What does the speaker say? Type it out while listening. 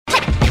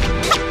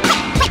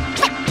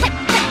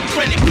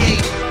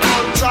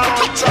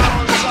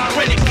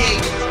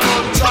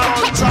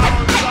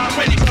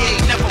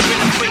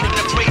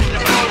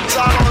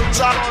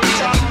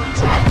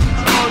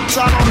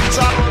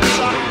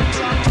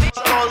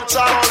What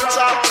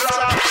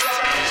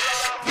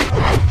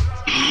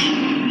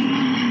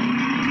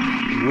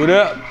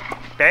up?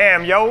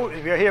 Damn, yo,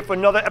 we're here for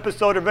another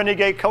episode of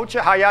Renegade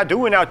Culture. How y'all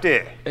doing out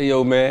there? Hey,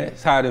 yo, man,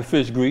 it's hot in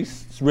fish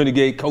grease. It's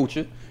Renegade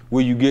Culture,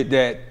 where you get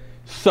that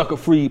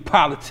sucker-free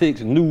politics,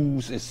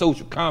 news, and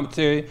social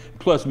commentary.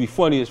 Plus, we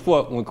funny as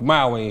fuck when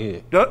Kamau ain't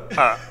here.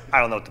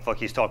 I don't know what the fuck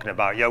he's talking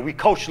about. Yo, we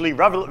culturally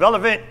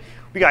relevant.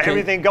 We got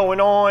everything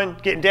going on,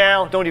 getting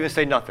down. Don't even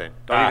say nothing.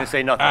 Don't even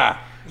say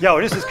nothing.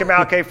 Yo, this is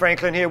Kamau K.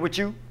 Franklin here with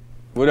you.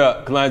 What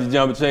up? Kalonji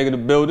Jambachang in the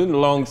building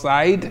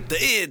alongside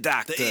the Ear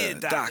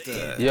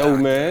Doctor. Yo,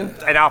 man.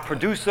 And our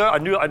producer,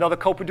 another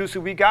co-producer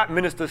we got,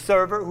 Minister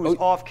Server, who's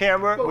off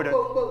camera.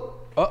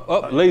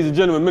 Ladies and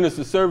gentlemen,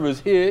 Minister Server is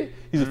here.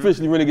 He's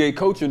officially Renegade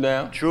Culture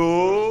now.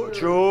 True.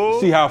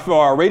 See how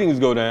far our ratings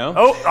go down.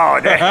 Oh,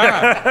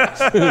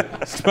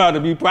 damn. It's about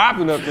to be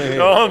popping up in here. You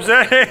know what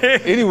I'm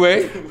saying?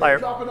 Anyway.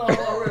 Dropping off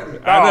already.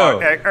 I know.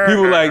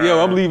 People like,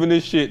 yo, I'm leaving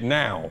this shit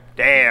now.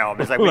 Damn,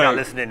 it's like we're not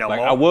listening no more.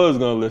 I was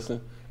gonna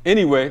listen.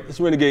 Anyway, it's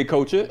Renegade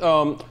Culture.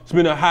 It's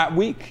been a hot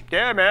week.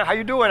 Yeah, man. How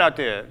you doing out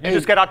there? You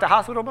just got out the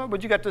hospital, man?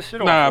 But you got this shit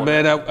on? Nah,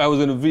 man. I was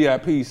in the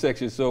VIP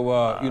section,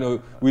 so you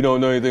know we don't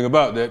know anything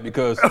about that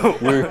because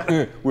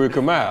we're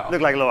Kamau.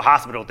 Looked like a little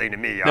hospital thing to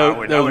me. That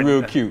was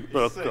real cute.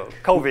 Little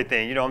COVID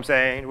thing, you know what I'm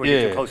saying? We're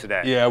getting too close to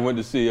that. Yeah, I went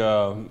to see.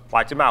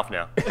 Watch your mouth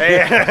now.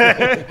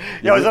 Hey,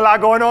 yo, there's a lot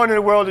going on in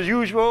the world as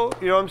usual.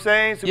 You know what I'm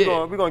saying?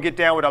 So we're gonna get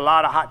down with a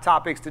lot of hot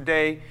topics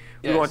today.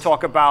 We're going to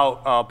talk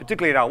about,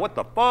 particularly our What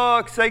the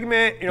Fuck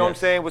segment, you know what I'm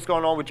saying? What's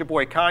going on with your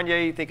boy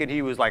Kanye, thinking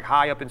he was like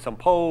high up in some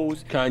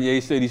pose.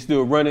 Kanye said he's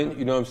still running,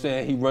 you know what I'm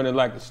saying? He running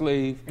like a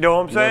slave. You know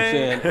what I'm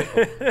saying?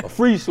 A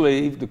free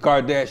slave. The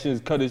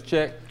Kardashians cut his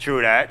check.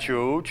 True that,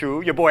 true.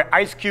 Your boy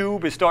Ice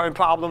Cube is starting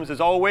problems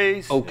as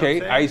always. Okay,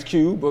 you know Ice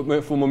Cube, but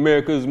went from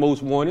America's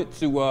Most Wanted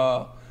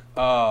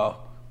to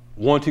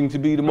wanting to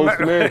be the most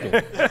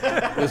American.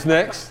 What's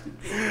next?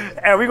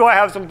 And we're going to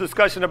have some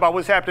discussion about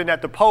what's happening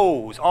at the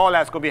polls. All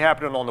that's going to be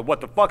happening on the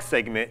What the Fuck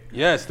segment.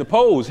 Yes, the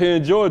polls here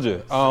in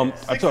Georgia.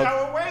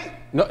 6-hour wait?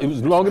 No, it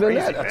was longer than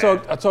that.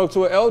 Man. I talked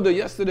to an elder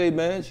yesterday,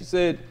 man. She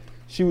said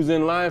she was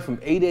in line from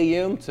 8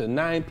 a.m. to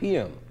 9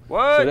 p.m.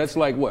 What? So that's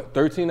like, what,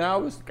 13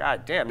 hours?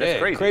 God damn,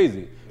 that's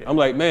crazy. Yeah. I'm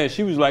like, man,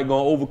 she was like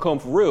going to overcome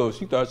for real.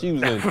 She thought she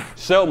was in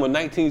Selma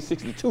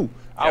 1962.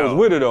 I was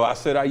with her though. I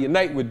said I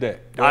unite with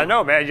that. I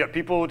know, man.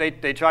 People,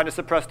 they try to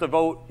suppress the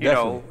vote. You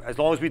know, as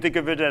long as we think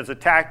of it as a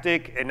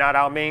tactic and not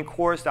our main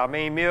course, our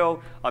main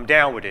meal, I'm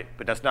down with it.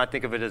 But let's not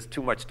think of it as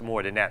too much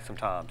more than that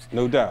sometimes.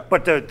 No doubt.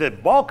 But the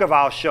bulk of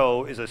our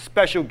show is a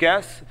special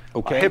guest,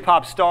 a hip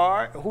hop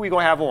star. Who we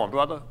gonna have on,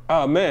 brother?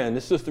 Oh man,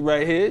 this sister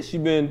right here,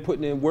 she's been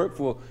putting in work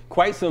for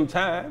quite some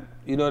time.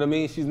 You know what I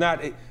mean? She's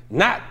not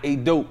a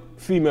dope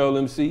female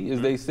MC, as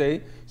they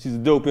say. She's a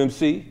dope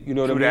MC. You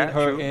know what I mean?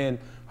 Her and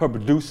her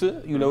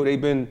producer, you know,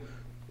 they've been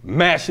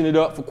mashing it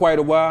up for quite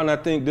a while, and I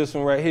think this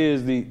one right here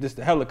is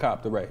the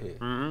helicopter right here.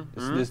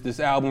 This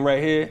album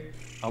right here,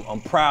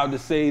 I'm proud to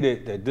say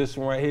that this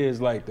one right here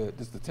is like the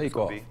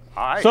takeoff.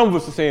 Some of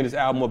us are saying it's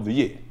album of the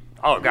year.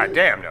 Oh,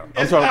 goddamn, though.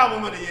 It's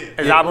album of the year.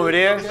 It's album of the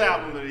year? It's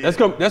album of the year.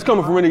 That's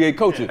coming from Renegade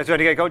Culture. That's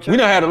Renegade Culture? We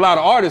done had a lot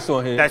of artists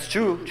on here. That's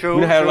true. We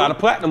done had a lot of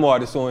platinum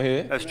artists on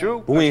here. That's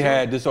true. But we ain't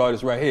had this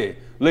artist right here.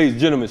 Ladies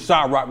and gentlemen,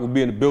 Shy Rock will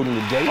be in the building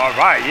today. All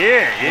right,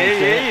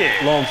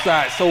 yeah.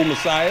 Alongside Soul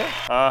Messiah.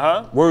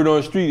 Word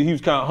on the street, he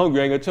was kind of hungry.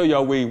 I ain't gonna tell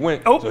y'all where he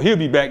went. So he'll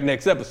be back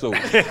next episode.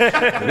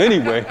 But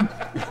anyway,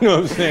 you know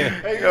what I'm saying?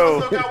 Hey, we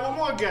also got one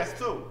more guest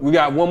too. We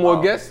got one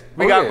more guest?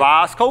 We got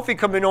Roz Kofi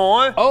coming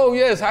on. Oh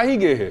yes, how he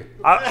get here?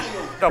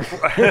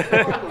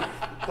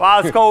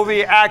 Roz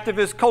Kofi,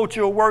 activist,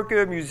 cultural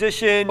worker,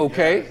 musician.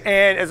 Okay.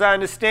 And as I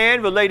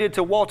understand, related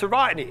to Walter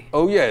Rodney.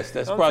 Oh yes,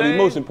 that's probably the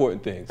most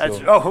important thing. That's,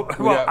 we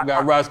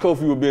got Roz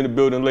Kofi will be in the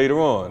building later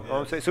on. You know what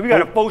I'm saying? So we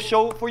got a full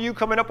show for you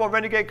coming up on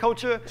Renegade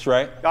Culture. That's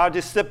right. Y'all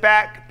just sit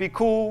back, be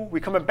cool.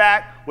 We coming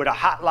back with a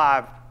hot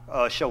live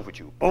show with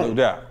you. Boom. No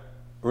doubt.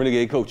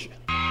 Renegade Culture.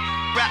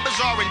 Rappers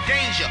are in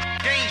danger.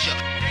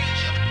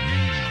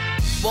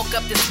 Woke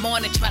up this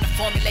morning trying to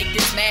formulate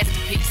this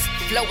masterpiece.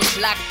 Flow is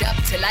locked up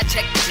till I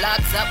check the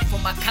blogs up for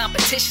my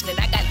competition, and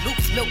I got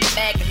Luke's milk and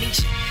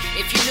magnesia.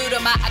 If you're new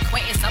to my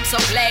acquaintance, I'm so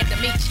glad to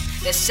meet you.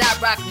 There's Shy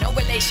Rock, no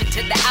relation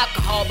to the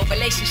alcohol, but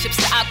relationships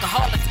to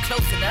alcoholics are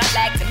closer than I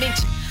like to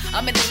mention.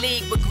 I'm in the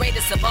league with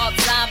greatest of all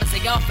time, and so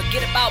y'all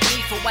forget about me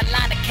for one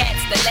line of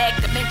cats that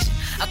lag to mention.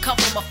 I come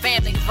from a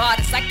family of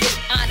artists, I get it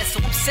honest,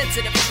 so I'm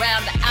sensitive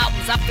around the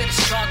albums I feel the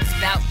strongest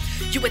about.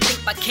 You would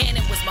think my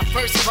canon was my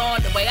first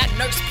born, the way I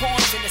nurse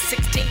poems in the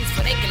 16s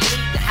so they can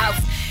leave the house.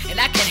 And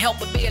I can't help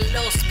but be a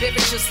little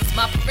spiritual since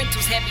my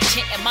parentals had me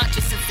chanting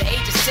mantras since the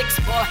age of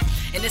 6, boy.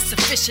 And it's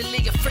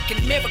officially a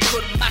freaking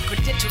miracle that my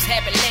credentials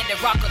haven't landed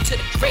rock onto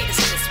the greatest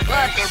list,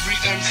 but Every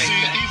MC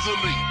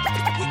easily.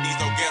 With these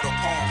no ghetto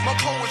poems. My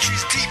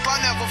poetry's deep, I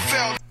never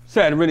felt.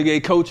 Saturday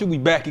Renegade Culture, we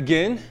back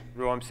again.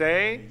 You know what I'm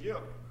saying?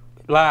 Yeah.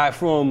 Live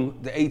from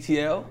the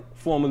ATL,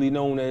 formerly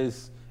known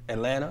as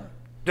Atlanta.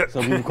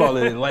 Some people call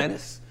it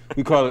Atlantis.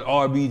 We call it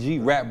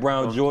RBG, Rap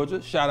Brown,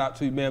 Georgia. Shout out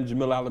to Imam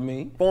Jamil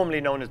Alameen. Formerly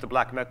known as the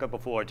Black Mecca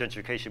before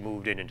gentrification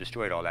moved in and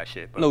destroyed all that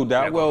shit. But no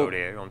doubt. Well, go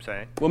there, you know what I'm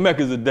saying? Well,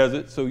 Mecca's a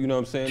desert, so you know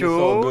what I'm saying? True,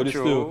 it's all good.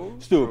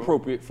 It's still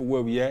appropriate for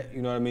where we at,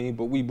 you know what I mean?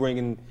 But we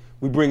bringing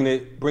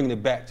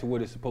it back to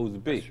what it's supposed to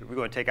be. We're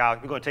gonna take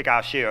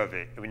our share of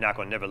it, and we're not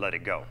gonna never let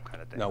it go,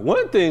 kind of thing. Now,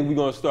 one thing we're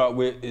gonna start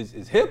with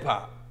is hip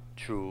hop.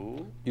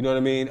 True. You know what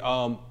I mean?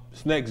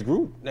 This next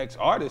group, next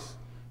artist,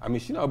 I mean,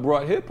 she done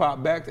brought hip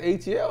hop back to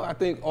ATL. I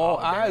think All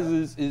Eyes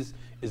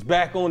is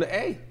back on the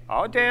A.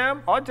 Oh damn.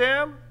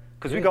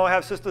 Because we're gonna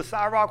have Sister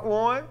Cyrock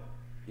on.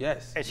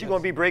 Yes. And she's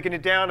gonna be breaking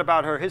it down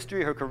about her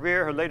history, her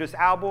career, her latest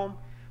album.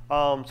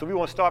 So we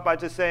want to start by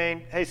just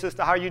saying, hey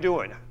sister, how you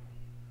doing?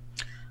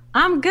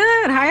 I'm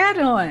good. How y'all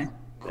doing?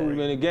 Cool in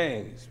the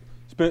gang.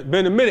 It's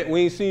been a minute.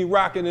 We ain't seen you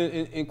rocking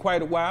in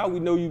quite a while. We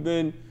know you've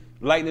been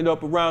lighting it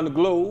up around the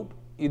globe.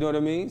 You know what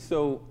I mean?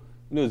 So,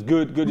 you know, it's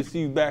good to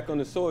see you back on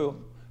the soil.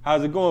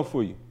 How's it going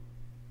for you?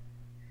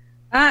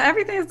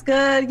 Everything's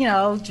good. You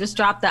know, just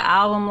dropped the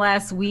album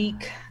last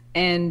week.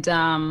 And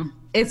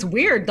it's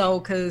weird though,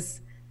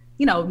 because,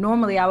 you know,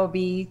 normally I would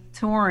be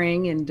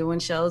touring and doing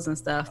shows and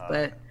stuff.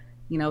 But,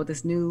 you know, with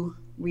this new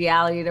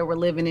reality that we're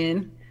living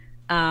in,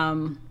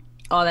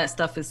 all that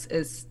stuff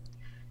is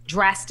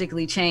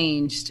drastically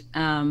changed.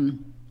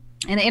 And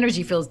the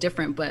energy feels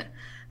different, but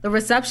the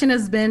reception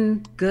has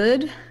been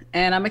good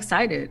and I'm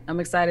excited.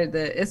 I'm excited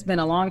that it's been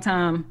a long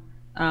time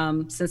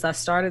since I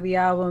started the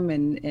album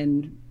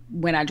and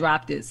when I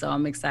dropped it. So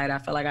I'm excited. I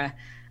feel like I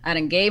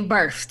done gave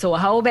birth to a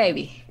whole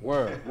baby.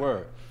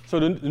 Word. So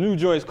the new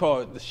joint is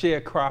called The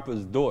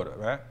Sharecropper's Daughter,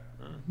 right?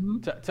 Mm-hmm.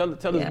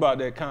 Tell us about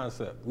that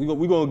concept.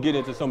 We're gonna get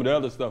into some of the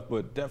other stuff,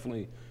 but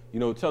definitely, you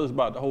know, tell us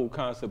about the whole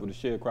concept of The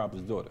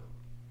Sharecropper's Daughter.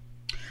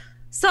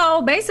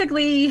 So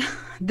basically,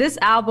 this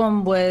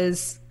album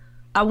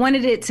I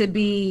wanted it to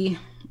be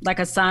like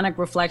a sonic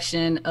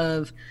reflection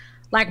of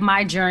like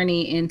my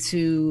journey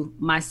into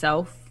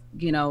myself,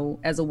 you know,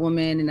 as a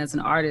woman and as an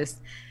artist.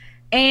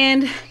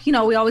 And, you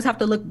know, we always have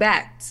to look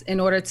back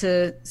in order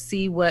to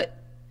see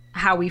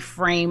how we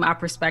frame our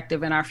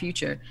perspective and our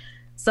future.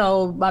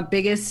 So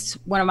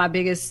one of my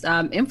biggest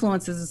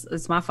influences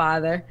is my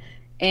father.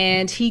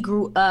 And he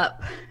grew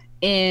up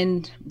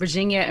in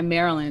Virginia and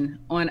Maryland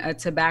on a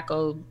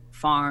tobacco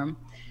farm,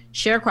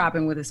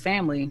 sharecropping with his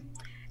family.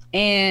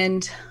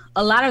 And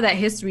a lot of that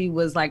history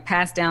was like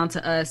passed down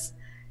to us.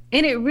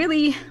 And it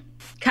really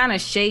kind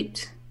of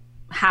shaped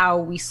how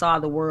we saw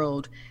the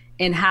world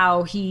and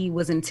how he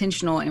was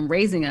intentional in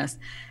raising us.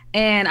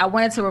 And I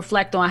wanted to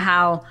reflect on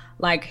how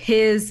like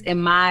his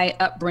and my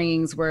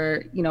upbringings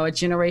were, you know, a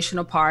generation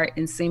apart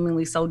and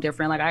seemingly so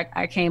different. Like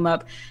I came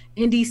up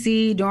in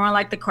DC during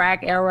like the crack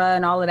era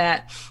and all of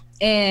that.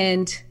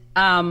 And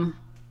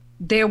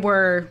there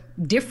were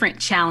different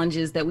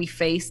challenges that we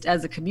faced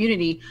as a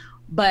community,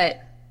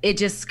 but it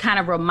just kind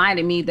of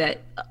reminded me that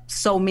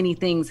so many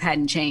things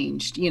hadn't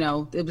changed. You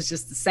know, it was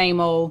just the same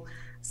old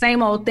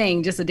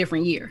thing, just a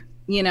different year,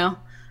 you know?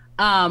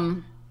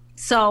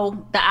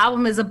 So the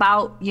album is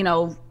about, you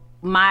know,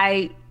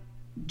 my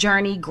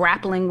journey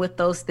grappling with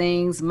those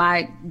things,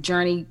 my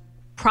journey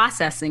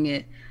processing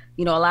it.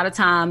 You know, a lot of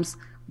times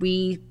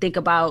we think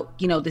about,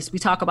 you know, we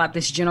talk about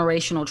this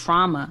generational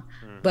trauma,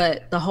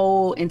 but the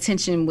whole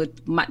intention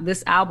with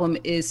this album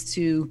is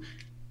to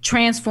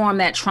transform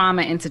that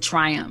trauma into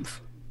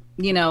triumph,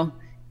 you know,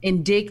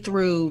 and dig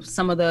through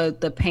some of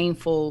the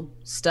painful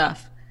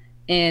stuff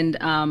and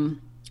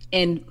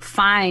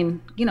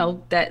find, you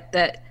know,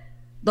 that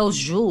those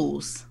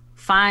jewels,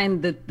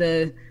 find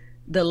the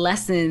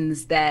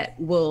lessons that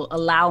will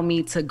allow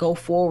me to go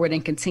forward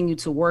and continue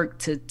to work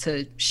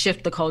to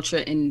shift the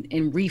culture and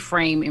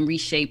reframe and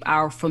reshape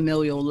our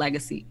familial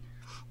legacy.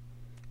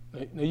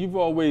 Now you've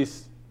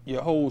always,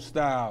 your whole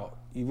style,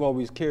 you've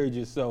always carried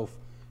yourself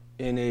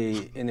in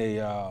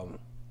a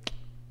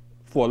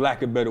for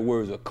lack of better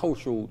words, a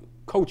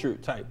culture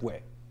type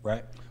way,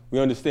 right? We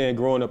understand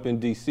growing up in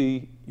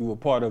DC, you were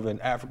part of an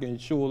African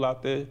shul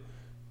out there,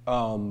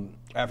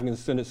 African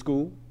Senate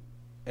School,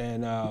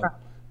 and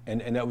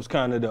that was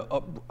kind of the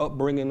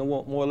upbringing,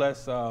 more or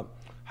less. How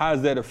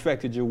has that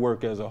affected your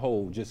work as a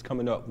whole, just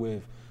coming up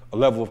with a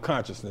level of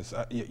consciousness?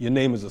 Your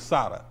name is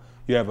Assata.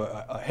 You have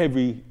a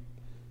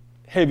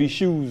heavy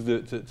shoes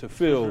to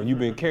fill, and you've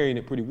been carrying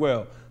it pretty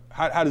well.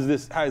 How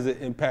has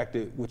it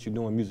impacted what you're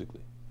doing musically?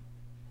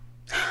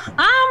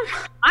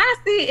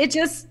 Honestly,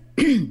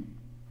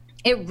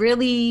 it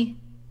really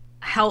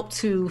helped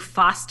to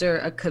foster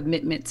a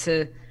commitment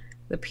to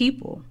the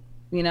people,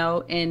 you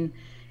know, and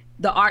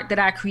the art that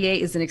I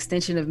create is an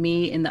extension of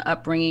me in my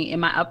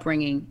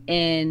upbringing,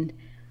 and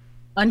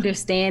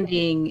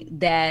understanding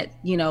that,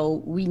 you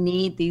know, we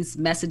need these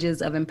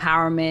messages of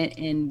empowerment,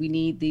 and we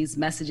need these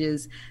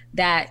messages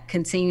that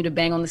continue to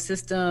bang on the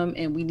system,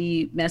 and we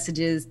need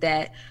messages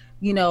that,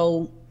 you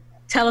know,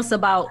 tell us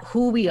about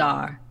who we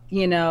are,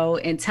 you know,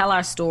 and tell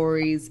our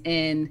stories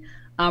and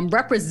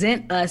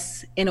represent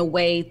us in a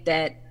way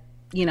that,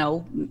 you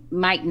know,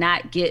 might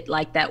not get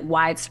like that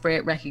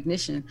widespread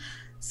recognition.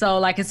 So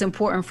like, it's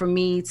important for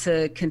me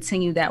to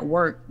continue that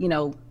work, you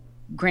know,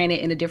 granted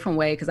in a different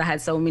way because I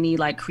had so many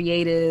like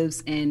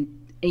creatives and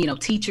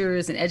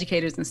teachers and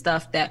educators and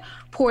stuff that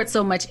poured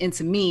so much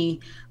into me.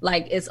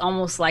 Like it's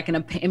almost like an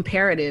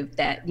imperative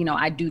that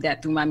I do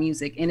that through my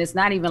music. And it's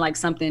not even like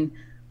something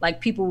like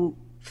people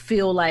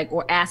feel like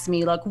or ask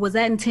me like, was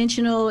that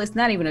intentional? It's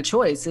not even a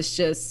choice. It's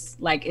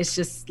just like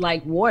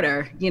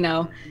water,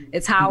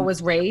 it's how I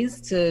was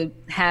raised to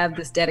have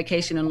this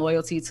dedication and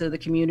loyalty to the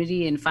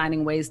community and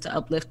finding ways to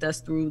uplift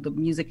us through the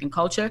music and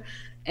culture.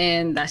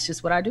 And that's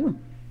just what I do.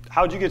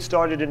 How'd you get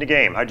started in the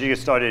game? How'd you get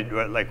started?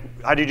 Like,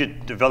 how did you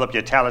develop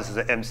your talents as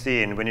an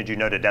MC, and when did you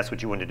know that that's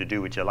what you wanted to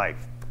do with your life?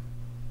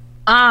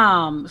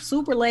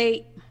 Super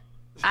late.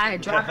 I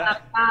had dropped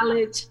out of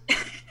college.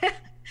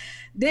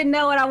 Didn't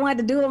know what I wanted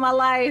to do with my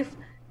life.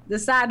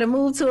 Decided to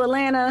move to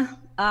Atlanta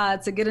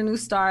to get a new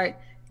start.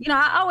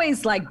 I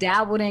always like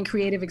dabbled in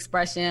creative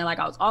expression. Like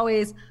I was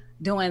always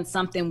doing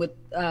something with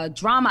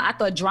drama. I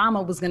thought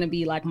drama was gonna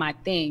be like my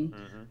thing,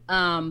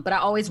 but I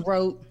always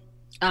wrote.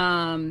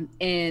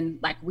 And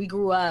like we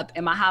grew up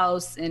in my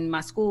house in my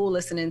school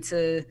listening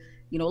to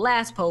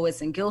Last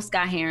Poets and Gil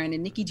Scott-Heron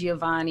and Nikki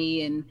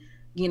Giovanni and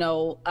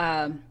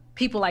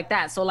people like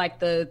that. So like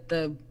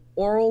the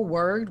oral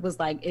word was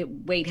like it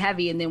weighed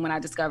heavy. And then when I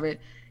discovered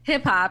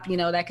hip hop,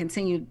 that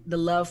continued the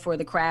love for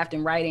the craft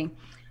and writing.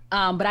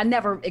 But I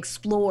never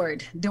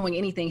explored doing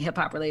anything hip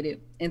hop related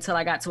until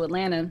I got to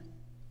Atlanta.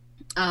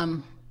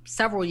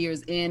 Several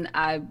years in,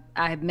 I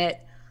had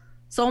met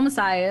Soul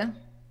Messiah,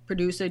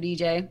 producer,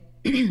 DJ.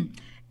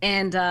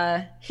 And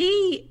I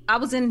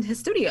was in his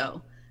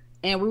studio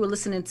and we were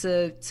listening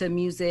to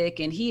music,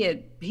 and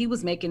he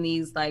was making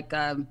these like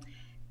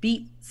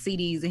beat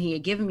CDs, and he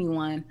had given me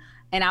one,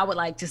 and I would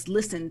like just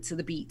listen to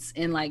the beats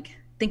and like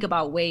think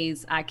about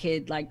ways I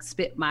could like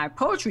spit my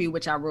poetry,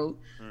 which I wrote,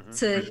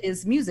 to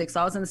his music. So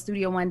I was in the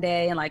studio one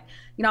day and like,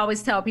 I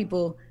always tell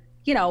people,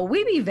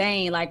 we be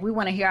vain, like we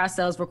want to hear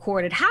ourselves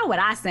recorded. How would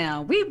I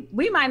sound?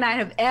 We might not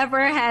have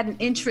ever had an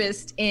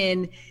interest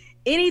in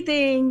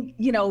anything,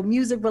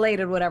 music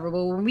related or whatever.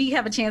 But when we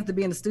have a chance to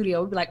be in the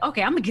studio, we'd be like,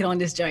 okay, I'm gonna get on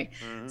this joint.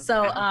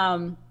 So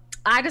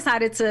I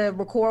decided to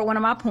record one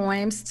of my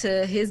poems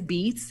to his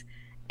beats.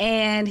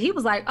 And he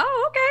was like,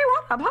 oh,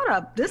 okay, hold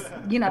up. This,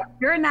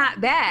 you're not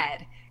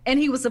bad. And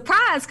he was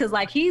surprised because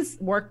like he's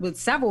worked with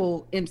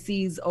several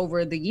MCs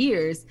over the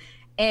years.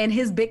 And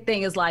his big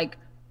thing is like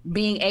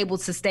being able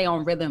to stay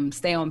on rhythm,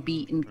 stay on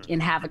beat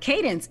and have a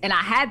cadence. And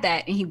I had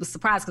that, and he was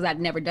surprised because I'd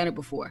never done it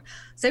before.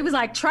 So he was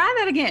like, try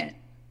that again.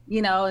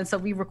 And so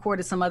we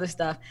recorded some other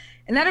stuff,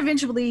 and that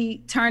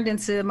eventually turned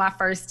into my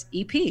first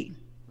EP.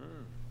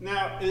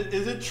 Now,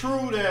 is it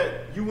true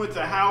that you went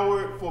to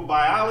Howard for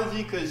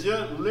biology? Because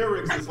your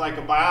lyrics is like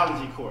a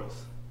biology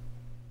course.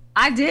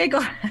 I did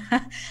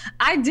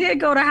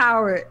go to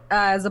Howard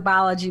as a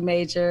biology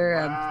major,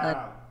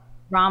 a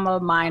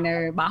drama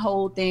minor. My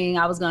whole thing,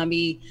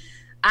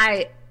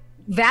 I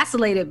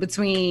vacillated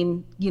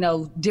between,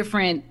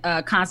 different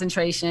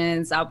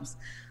concentrations. I was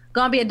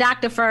gonna be a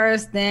doctor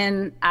first,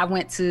 then I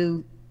went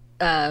to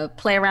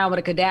play around with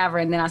a cadaver,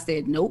 and then I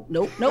said, nope.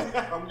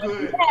 I'm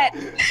good.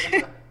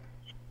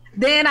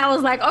 Then I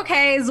was like,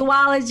 okay,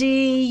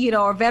 zoology,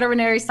 or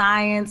veterinary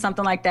science,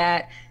 something like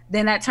that.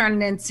 Then that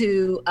turned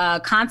into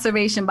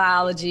conservation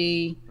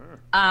biology.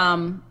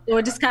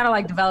 It just kind of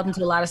like developed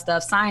into a lot of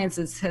stuff. Science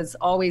has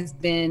always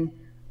been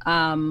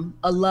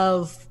a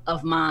love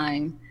of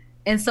mine.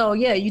 And so,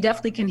 yeah, you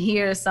definitely can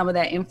hear some of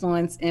that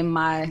influence in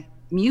my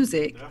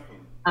music.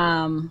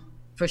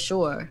 For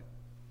sure.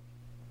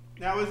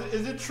 Now,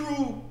 is it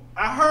true?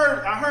 I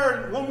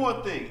heard one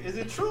more thing. Is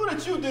it true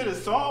that you did a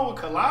song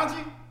with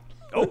Kalonji?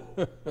 Oh,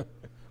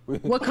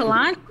 what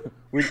Kalonji?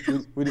 With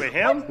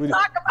him?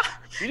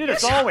 You did a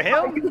song with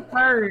him?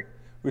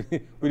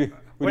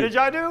 What did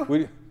y'all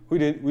do? We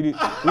didn't. We did.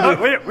 I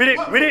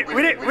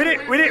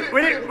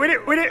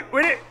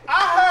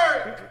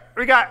heard.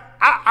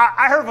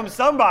 I heard from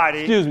somebody.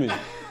 Excuse me.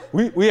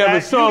 We have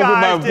a song with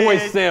my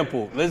voice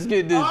sample. Let's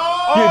get this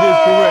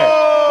correct.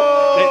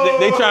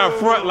 They trying to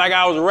front like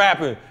I was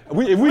rapping.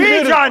 If we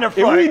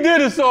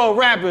did a song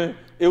rapping,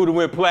 it would have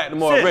went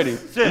platinum already.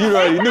 You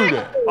already knew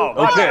that.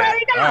 Oh, okay.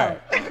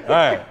 All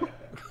right.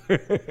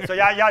 So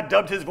y'all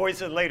dubbed his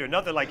voice in later.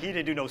 Nothing like he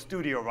didn't do no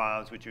studio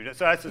rhymes with you.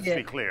 So that's just to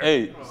be clear.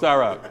 Hey,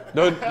 Sarah,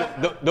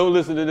 don't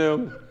listen to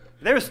them.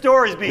 There's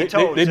stories being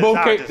told. They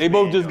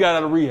both just got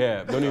out of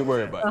rehab. Don't even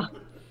worry about it.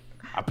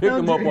 I picked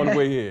them up on the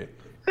way here.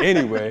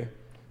 Anyway,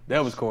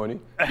 that was corny.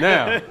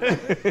 Now,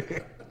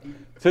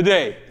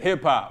 today,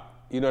 hip hop.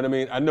 You know what I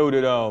mean? I know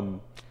that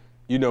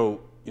you're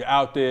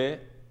out there.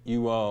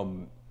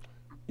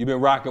 You've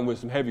been rocking with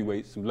some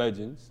heavyweights, some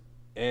legends,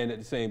 and at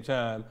the same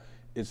time,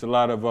 it's a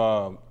lot of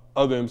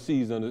other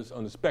MCs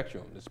on the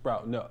spectrum that's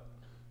sprouting up.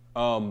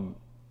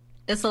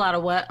 It's a lot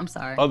of what? I'm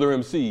sorry. Other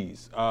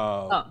MCs.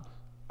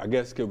 I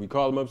guess could we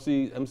call them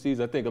MCs?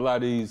 I think a lot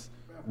of these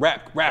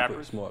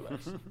rappers more or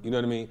less. You know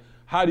what I mean?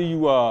 How do you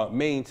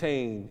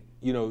maintain?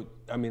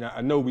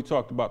 I know we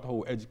talked about the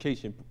whole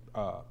education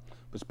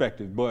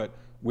perspective, but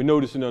we're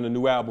noticing on the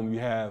new album you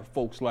have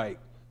folks like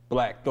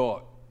Black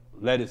Thought,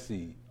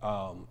 Lettucey,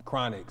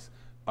 Chronix,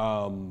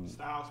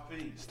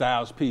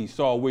 Styles P,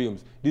 Saul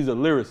Williams. These are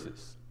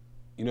lyricists.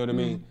 You know what I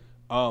mean?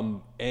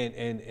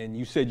 And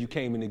you said you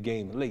came in the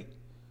game late.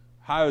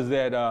 How is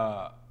that?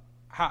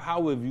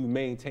 How have you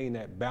maintained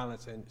that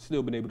balance and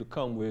still been able to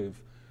come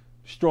with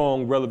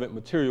strong, relevant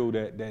material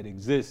that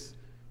exists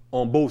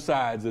on both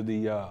sides of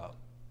the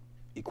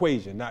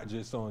equation, not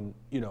just on,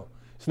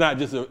 it's not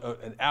just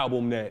an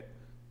album that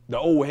the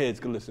old heads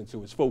can listen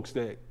to. It's folks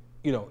that,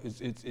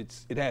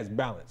 it has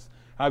balance.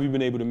 How have you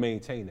been able to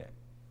maintain that?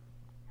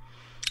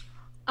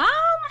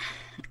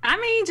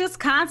 Just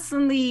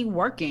constantly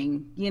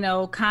working,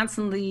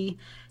 constantly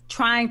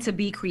trying to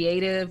be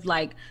creative.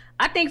 Like,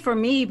 I think for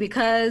me,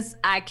 because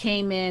I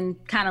came in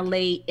kind of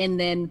late, and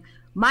then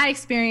my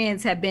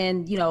experience had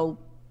been,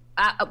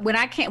 when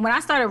I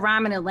started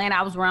rhyming in Atlanta,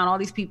 I was around all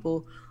these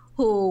people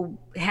who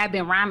had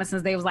been rhyming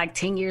since they was like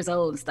 10 years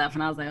old and stuff.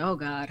 And I was like, oh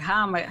God,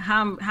 how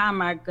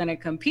am I gonna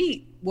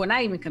compete? Well,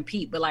 not even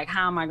compete, but like,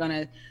 how am I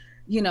gonna,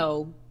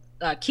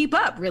 keep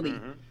up really?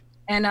 Mm-hmm.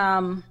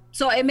 And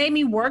so it made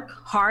me work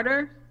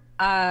harder.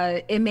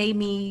 It made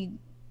me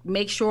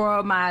make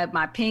sure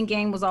my pen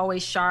game was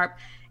always sharp,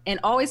 and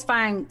always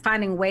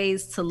finding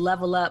ways to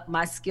level up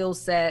my skill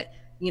set,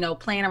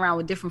 playing around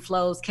with different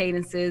flows,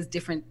 cadences,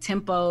 different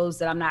tempos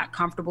that I'm not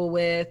comfortable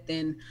with,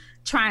 and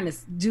trying to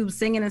do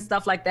singing and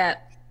stuff like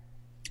that.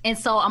 And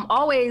so I'm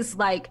always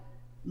like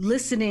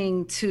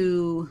listening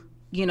to,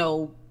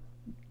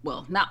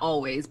 well, not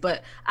always,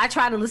 but I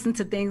try to listen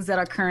to things that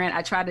are current.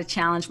 I try to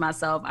challenge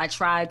myself. I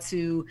try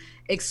to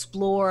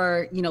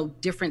explore,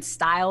 different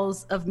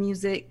styles of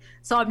music.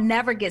 So I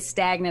never get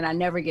stagnant. I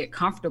never get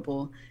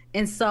comfortable.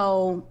 And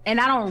so, and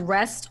I don't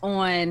rest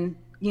on,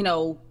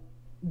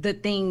 the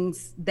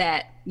things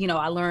that,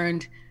 I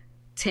learned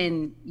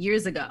 10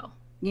 years ago.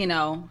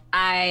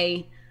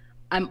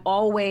 I'm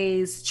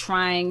always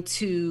trying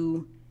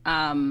to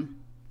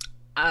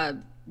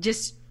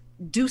just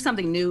do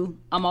something new.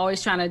 I'm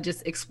always trying to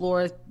just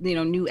explore,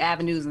 new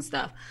avenues and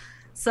stuff.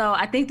 So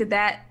I think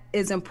that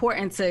is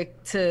important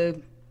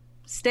to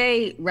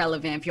stay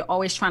relevant. If you're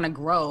always trying to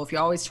grow, if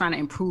you're always trying to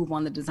improve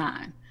on the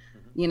design,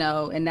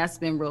 and that's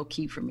been real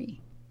key for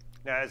me.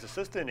 Now, as a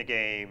sister in the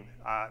game,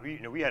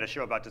 we had a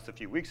show about this a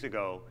few weeks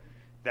ago,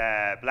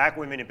 that Black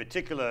women in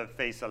particular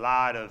face a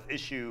lot of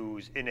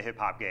issues in the hip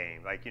hop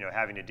game, like,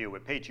 having to deal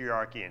with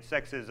patriarchy and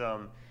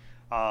sexism.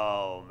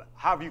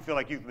 How do you feel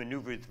like you've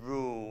maneuvered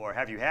through, or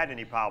have you had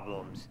any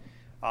problems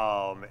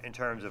in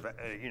terms of,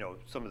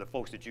 some of the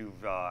folks that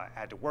you've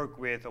had to work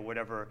with or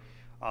whatever?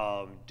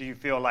 Do you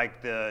feel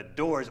like the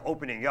door is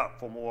opening up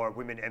for more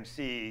women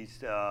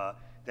MCs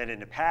than in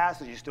the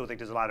past, or do you still think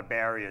there's a lot of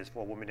barriers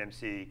for a woman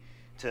MC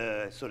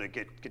to sort of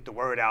get the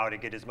word out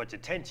and get as much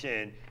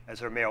attention as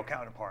her male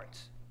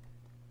counterparts?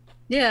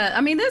 Yeah,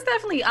 there's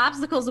definitely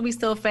obstacles that we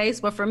still face,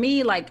 but for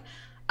me, like,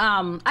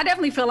 I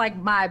definitely feel like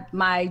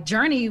my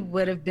journey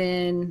would have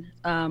been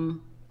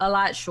a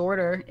lot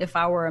shorter if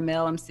I were a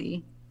male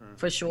MC,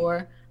 for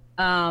sure.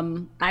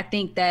 I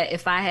think that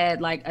if I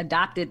had like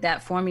adopted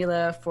that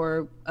formula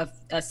for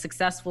a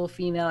successful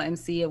female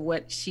MC of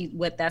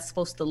what that's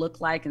supposed to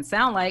look like and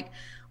sound like,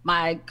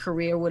 my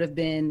career would have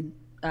been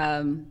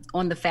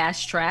on the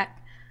fast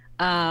track.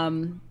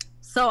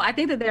 So I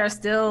think that there are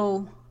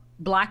still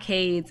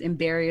blockades and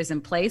barriers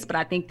in place, but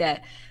I think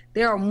that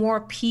there are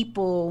more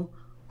people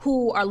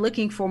who are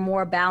looking for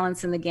more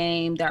balance in the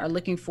game, that are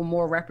looking for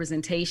more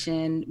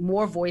representation,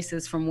 more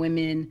voices from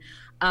women.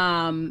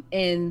 And,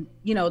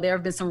 there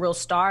have been some real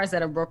stars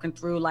that have broken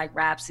through, like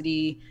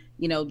Rhapsody.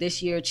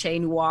 This year, Che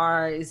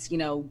Noir is,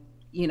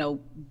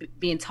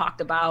 being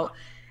talked about.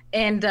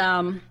 And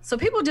so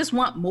people just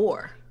want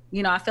more.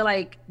 I feel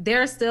like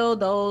there are still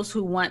those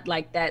who want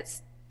like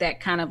that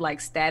kind of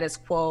like status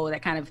quo,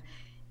 that kind of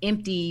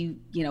empty,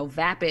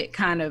 vapid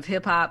kind of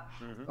hip hop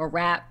or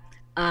rap.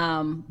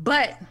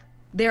 But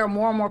there are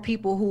more and more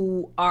people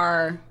who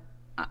are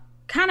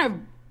kind of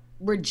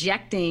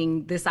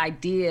rejecting this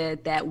idea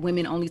that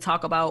women only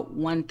talk about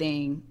one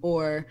thing,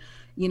 or,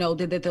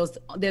 that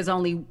there's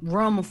only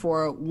room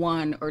for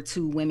one or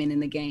two women in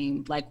the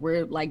game. Like,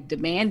 we're like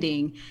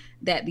demanding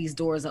that these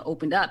doors are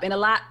opened up, and a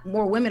lot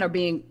more women are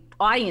being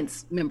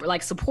audience member,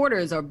 like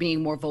supporters are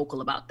being more vocal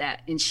about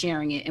that and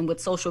sharing it. And with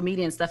social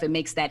media and stuff, it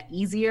makes that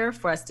easier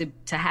for us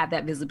to have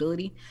that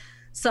visibility.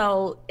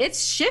 So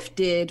it's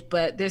shifted,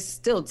 but there's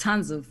still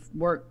tons of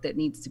work that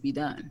needs to be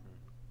done.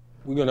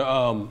 We're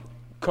gonna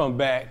come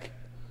back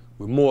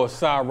with more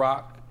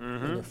Cyrock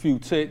and a few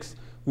ticks.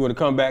 We're gonna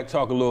come back,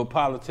 talk a little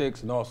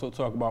politics, and also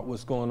talk about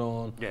what's going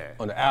on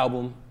on the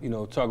album.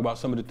 Talk about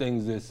some of the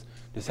things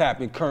that's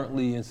happening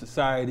currently in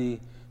society,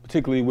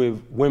 particularly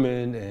with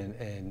women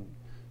and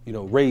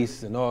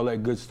race and all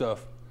that good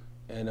stuff.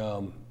 And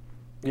and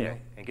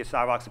get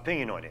Cyrock's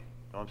opinion on it.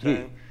 You know what I'm saying?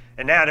 Yeah.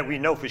 And now that we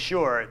know for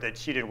sure that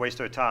she didn't waste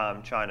her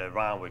time trying to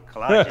rhyme with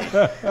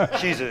Kalonji,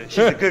 she's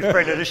a good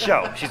friend of the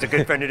show. She's a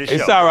good friend of the show.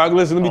 Hey, Cyrock,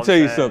 listen, let me tell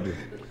you something.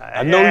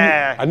 I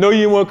know you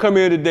didn't want to come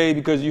here today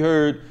because you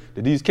heard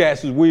that these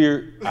cats is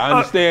weird. I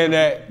understand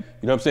that.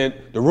 You know what I'm saying?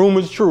 The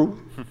rumor's true.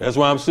 That's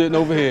why I'm sitting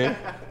over here.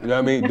 You know what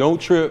I mean? Don't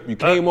trip. You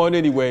came on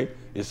anyway.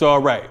 It's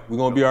all right. We're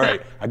going to be all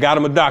right. I got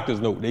them a doctor's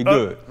note. They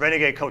good.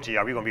 Renegade Culture,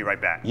 y'all. We're going to be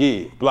right back.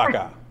 Yeah, block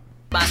out.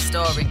 My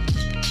story.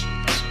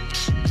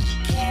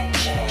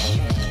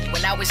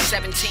 When I was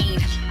 17,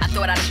 I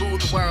thought I'd rule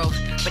the world.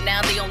 But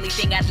now the only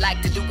thing I'd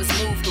like to do is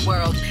move the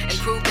world and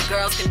prove the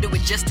girls can do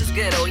it just as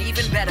good or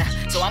even better.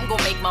 So I'm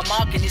gonna make my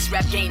mark in this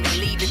rap game and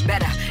leave it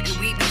better. And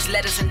weave these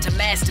letters into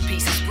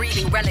masterpieces,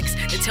 breathing relics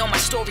that tell my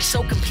story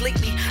so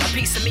completely. A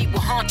piece of me will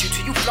haunt you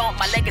till you flaunt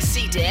my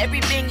legacy to every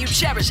being you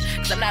cherish.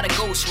 Cause I'm not a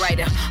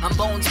ghostwriter, I'm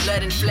bones,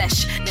 blood, and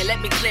flesh. Now let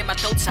me clear my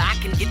throat so I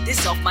can get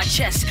this off my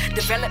chest.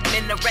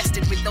 Development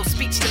arrested with no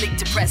speech to leak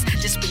to press.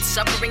 Just been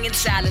suffering in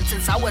silence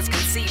since I was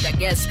conceived, I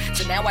guess.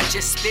 So now I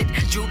just spit,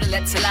 drool and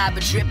let saliva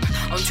drip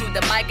onto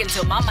the mic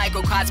until my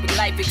microcosmic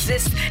life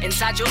exists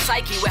inside your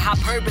psyche where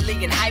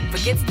hyperbole and hype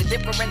forgets the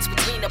difference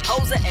between a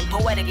poser and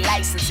poetic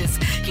licenses.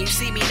 Can you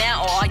see me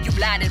now or are you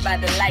blinded by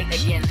the light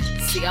again?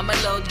 See, I'm a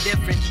little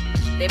different.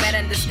 They might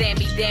understand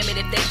me, damn it,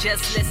 if they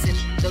just listen.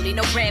 Don't need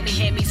no Grammy,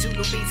 hand me Zulu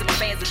beats and my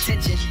fans'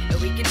 attention.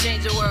 And we can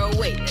change the world,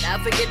 wait, did I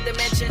forget to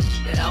mention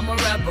that I'm a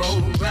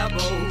rebel,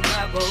 rebel,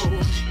 rebel.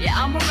 Yeah,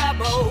 I'm a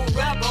rebel,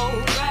 rebel,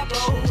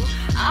 rebel.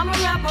 I'm a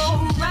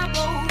rebel,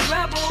 rebel,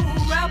 rebel,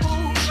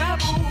 rebel,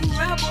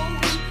 rebel,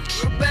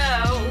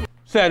 rebel.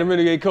 Saturday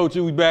Renegade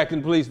Culture, we back in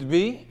the place to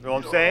be. You know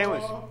what I'm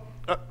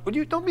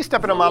saying? Don't be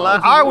stepping on my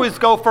line. I always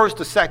go first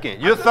to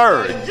second. You're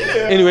third.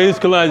 Anyway, this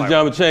is Kalonji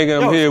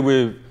Jamachanga. I'm here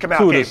with Kamau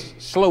two of K.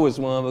 the slowest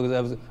motherfuckers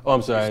ever. Oh,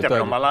 I'm sorry.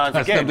 Stepping on my lines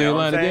I again. stepped on your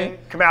line again?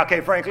 Kamau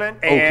K. Franklin.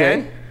 Okay.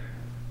 And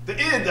The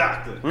ear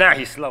doctor. now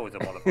he's slow as a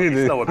motherfucker.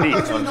 He's slow a beat.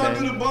 You're gonna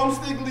do the bum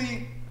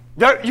stickly.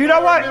 You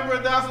know what?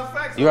 Remember $1,000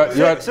 facts.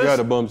 You're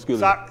the bum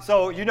skillet.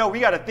 So, you know, we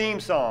got a theme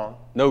song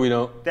No, we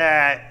don't.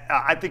 that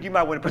I think you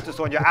might want to put this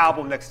on your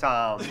album next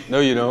time. No,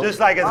 you don't. Just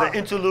like as an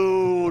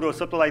interlude or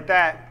something like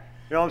that.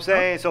 You know what I'm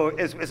saying? So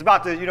it's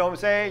about to, you know what I'm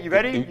saying? You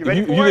ready? You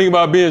ready for you it? think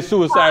about being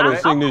suicidal,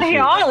 sing this I shit.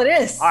 hear all of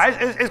this. All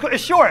right,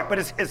 it's short, but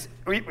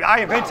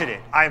I invented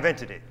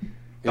it.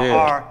 The Yeah.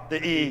 R,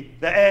 the E,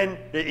 the N,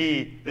 the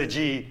E, the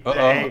G, the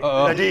A,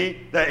 the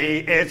D, the E.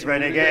 It's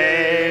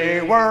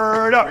Renegade.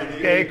 Word up,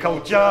 gay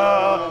culture.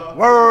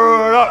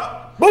 Word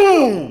up.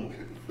 Boom.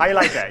 How you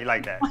like that? You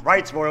like that?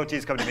 Rights,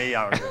 royalties come to me.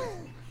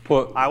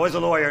 I was a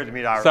lawyer to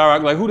meet Ira. Sorry,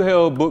 like who the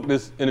hell booked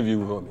this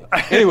interview for me?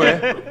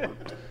 Anyway,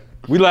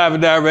 we live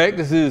and direct.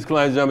 This is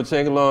Kalonji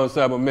Jamachanga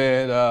alongside my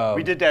man.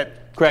 We did that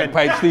Crack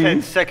Pipe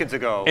 10 Steve. seconds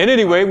ago. And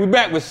anyway, we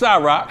back with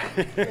Cyrock,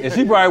 and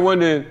she probably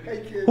wondering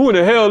who in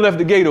the hell left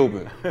the gate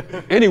open.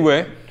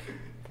 Anyway.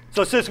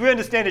 So since we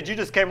understand that you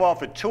just came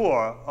off a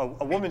tour,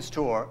 a women's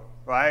tour,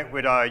 right,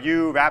 with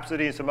you,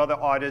 Rhapsody, and some other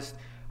artists,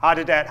 how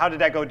did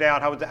that go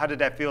down? How did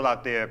that feel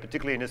out there,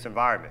 particularly in this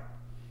environment?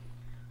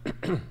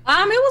 It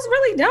was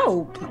really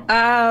dope.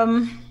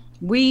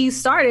 We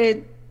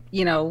started,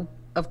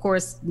 of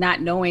course,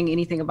 not knowing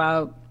anything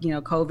about,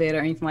 COVID or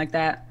anything like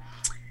that.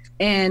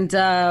 And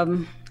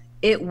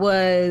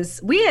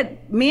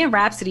me and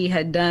Rhapsody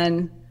had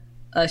done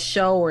a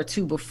show or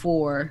two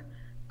before.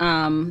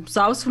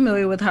 So I was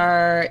familiar with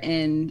her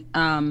and,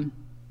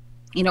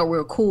 we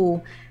were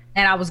cool.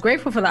 And I was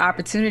grateful for the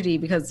opportunity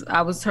because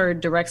I was her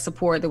direct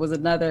support. There was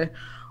another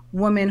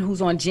woman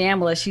who's on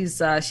Jamla.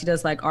 She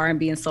does like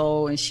R&B and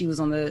soul, and she was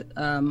on the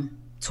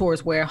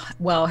tours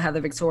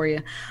Heather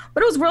Victoria.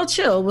 But it was real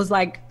chill. It was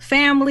like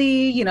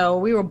family,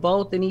 we were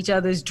both in each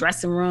other's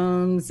dressing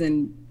rooms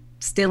and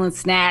stealing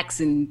snacks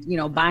and,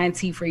 buying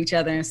tea for each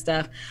other and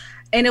stuff.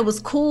 And it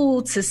was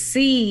cool to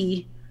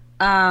see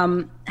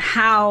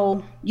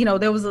how,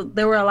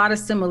 there were a lot of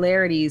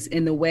similarities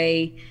in the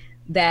way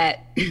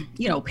that,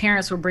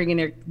 parents were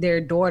bringing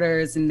their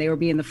daughters and they were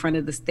being in the front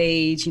of the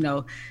stage,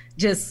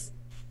 just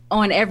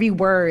on every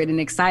word and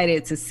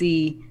excited to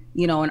see,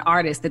 an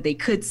artist that they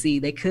could see,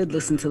 they could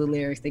listen to the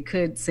lyrics, they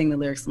could sing the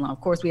lyrics along.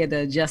 Of course, we had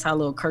to adjust our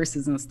little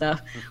curses and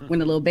stuff when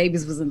the little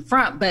babies was in the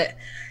front, but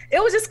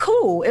it was just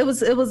cool. It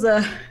was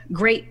a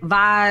great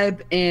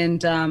vibe,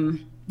 and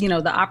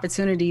the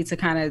opportunity to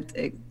kind of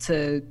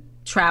to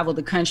travel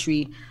the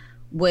country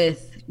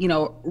with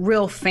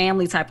real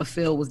family type of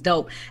feel was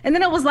dope. And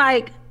then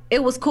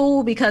it was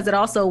cool because it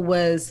also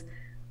was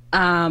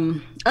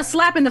a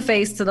slap in the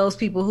face to those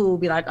people who will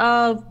be like,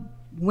 oh,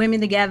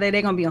 women together,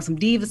 they're gonna be on some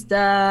diva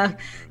stuff,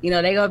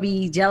 they're gonna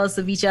be jealous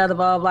of each other,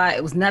 blah, blah.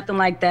 It was nothing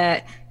like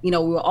that. We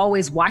were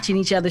always watching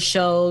each other's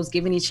shows,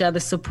 giving each other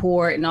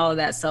support and all of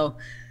that. So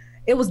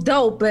it was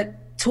dope,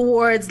 but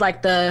towards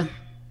like the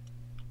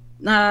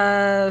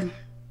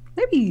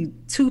maybe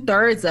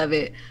 2/3 of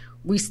it,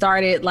 we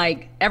started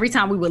like every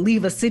time we would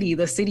leave a city,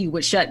 the city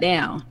would shut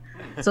down.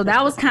 So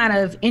that was kind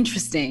of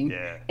interesting.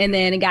 Yeah. And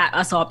then it got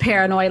us all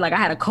paranoid. Like I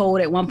had a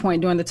cold at one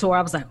point during the tour.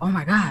 I was like, oh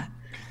my God,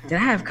 did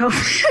I have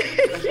COVID?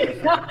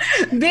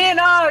 Then,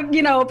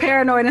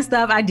 paranoid and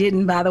stuff. I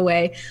didn't, by the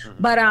way.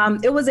 But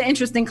it was an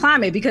interesting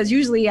climate because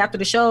usually after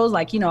the shows,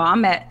 like,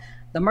 I'm at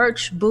the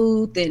merch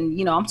booth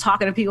and, I'm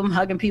talking to people, I'm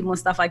hugging people and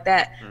stuff like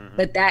that. Mm-hmm.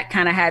 But that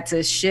kind of had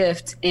to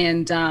shift.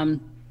 And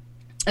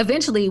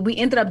eventually we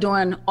ended up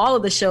doing all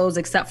of the shows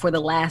except for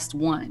the last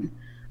one,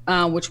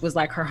 which was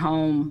like her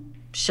home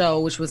show,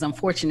 which was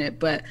unfortunate,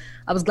 but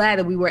I was glad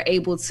that we were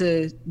able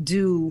to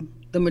do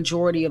the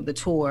majority of the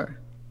tour.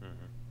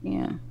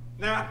 Yeah.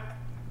 Now,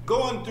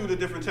 going through the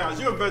different towns,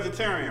 you're a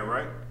vegetarian,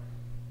 right?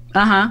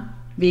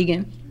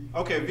 Vegan.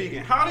 Okay,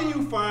 vegan. How do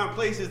you find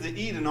places to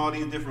eat in all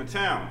these different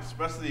towns,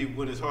 especially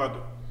when it's hard to...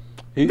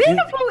 Vegan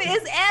food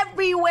is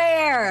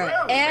everywhere.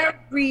 Really?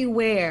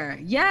 Everywhere.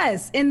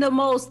 Yes. In the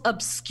most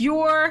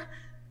obscure,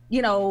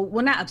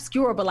 well, not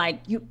obscure, but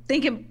like you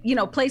thinking,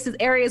 places,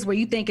 areas where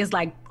you think is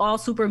like all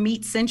super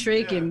meat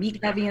centric and meat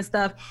heavy and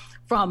stuff,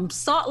 from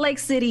Salt Lake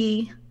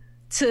City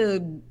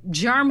to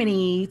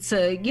Germany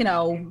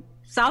to,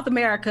 South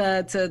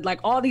America to like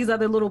all these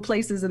other little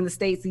places in the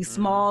States, these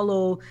small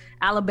little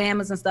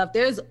Alabamas and stuff.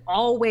 There's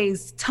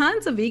always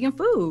tons of vegan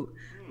food.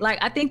 Like,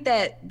 I think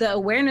that the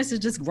awareness is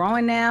just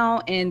growing now,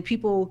 and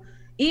people,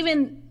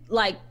 even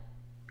like,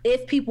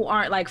 if people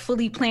aren't like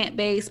fully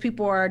plant-based,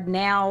 people are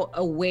now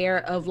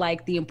aware of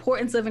like the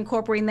importance of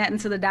incorporating that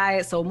into the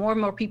diet. So more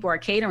and more people are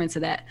catering to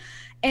that.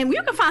 And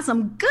you can find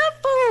some good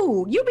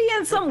food. You be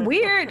in some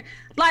weird,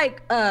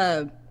 like,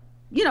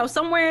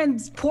 somewhere in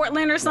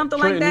Portland or something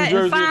like that,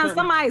 and find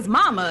somebody's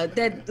mama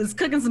that is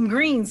cooking some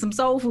greens, some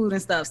soul food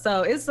and stuff.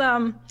 So it's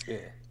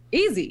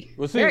easy.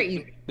 Well, see, very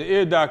easy. The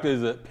ear doctor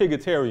is a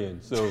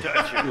pigitarian, so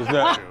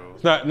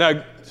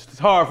it's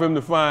hard for him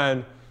to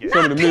find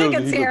some of the meals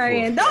that he looks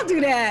for. Don't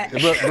do that.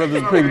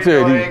 Brother's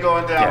pigitarian. He ain't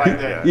going down like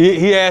that.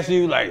 He asked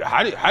you, like,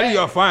 how do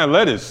y'all find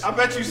lettuce? I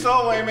bet you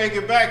Soul ain't make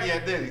it back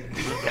yet, did he?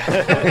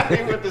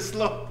 He went the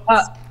slow.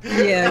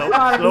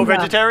 Slow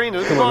vegetarian?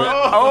 We're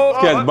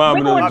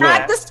gonna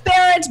not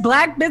disparage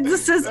black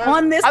businesses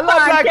on this podcast. I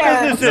love black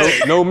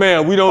businesses. No,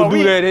 ma'am, we don't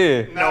do that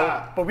here.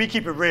 No, but we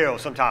keep it real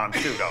sometimes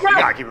too, though. We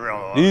gotta keep it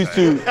real. These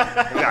two.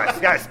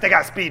 They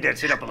gotta speed that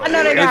shit up a little. I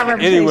know they got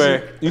reputation.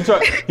 Anyway, you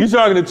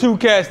talking to two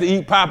cats that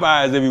eat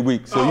Popeyes every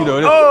week, so that's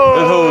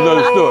a whole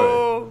other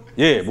story.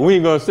 Yeah, but we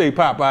ain't gonna say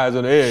Popeyes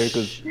on the air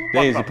because they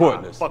ain't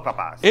supporting us. Fuck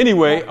Popeyes.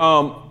 Anyway,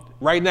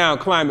 right now,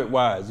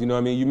 climate-wise, you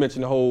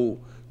mentioned the whole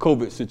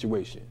COVID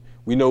situation.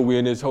 We know we're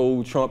in this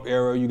whole Trump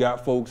era. You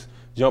got folks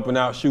jumping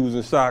out shoes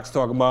and socks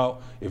talking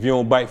about if you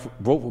don't vote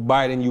for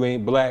Biden, you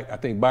ain't black. I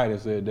think Biden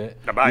said that.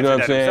 You know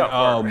what I'm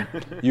saying?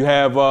 You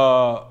have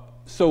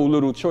so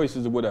little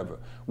choices or whatever.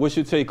 What's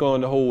your take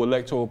on the whole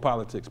electoral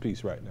politics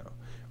piece right now?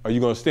 Are you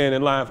going to stand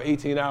in line for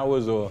 18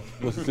 hours or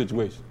what's the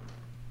situation?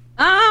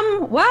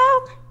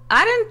 Well,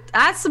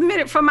 I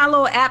submitted for my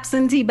little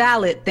absentee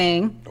ballot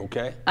thing.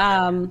 Okay.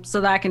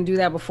 So that I can do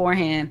that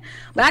beforehand.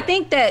 But I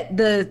think that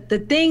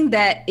the thing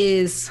that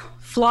is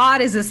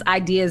flawed is this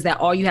idea is that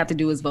all you have to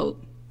do is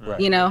vote. Right.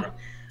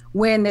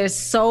 When there's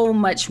so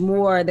much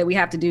more that we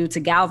have to do to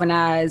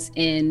galvanize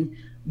and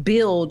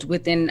build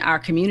within our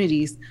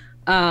communities.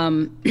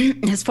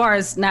 As far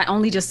as not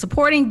only just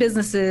supporting our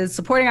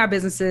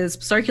businesses,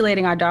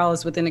 circulating our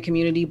dollars within the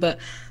community, but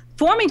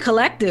forming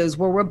collectives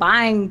where we're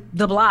buying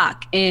the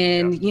block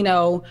and,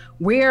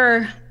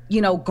 we're,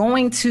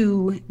 going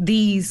to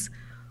these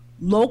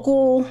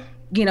local,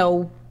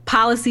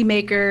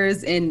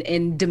 policymakers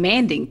and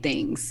demanding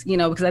things,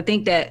 because I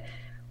think that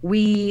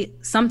we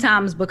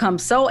sometimes become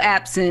so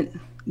absent,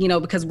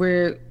 because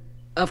we're,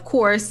 of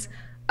course,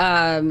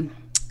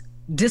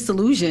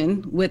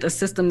 disillusioned with a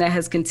system that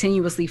has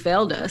continuously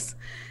failed us,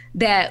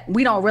 that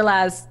we don't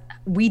realize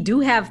we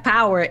do have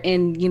power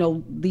in,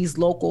 these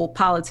local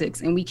politics,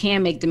 and we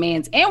can make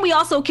demands. And we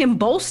also can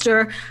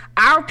bolster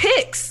our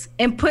picks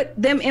and put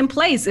them in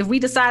place. If we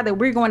decide that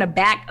we're going to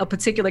back a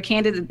particular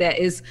candidate that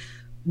is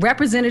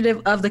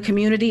representative of the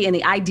community and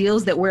the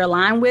ideals that we're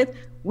aligned with,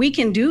 we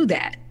can do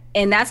that.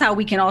 And that's how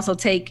we can also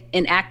take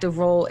an active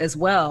role as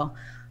well.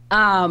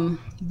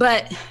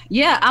 But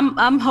yeah,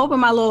 I'm hoping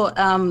my little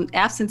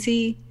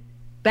absentee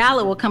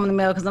ballot will come in the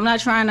mail, because I'm not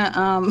trying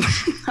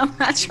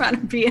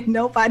to be in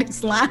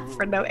nobody's line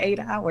for no 8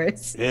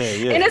 hours.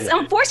 Yeah. And it's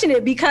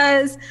unfortunate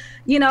because,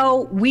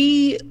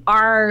 we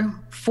are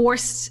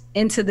forced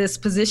into this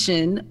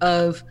position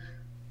of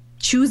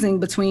choosing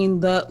between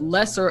the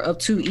lesser of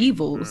two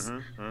evils.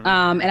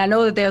 And I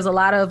know that there's a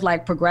lot of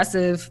like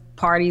progressive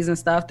parties and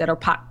stuff that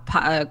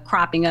are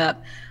cropping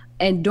up.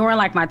 And during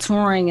like my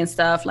touring and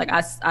stuff, like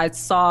I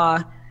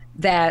saw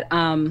that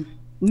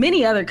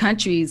many other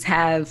countries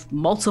have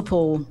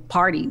multiple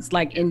parties.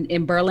 Like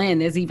in Berlin,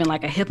 there's even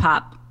like a hip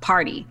hop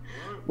party,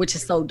 which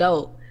is so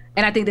dope.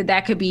 And I think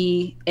that could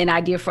be an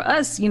idea for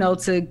us,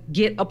 to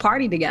get a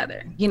party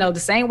together. The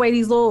same way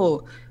these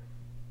little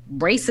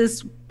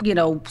racist,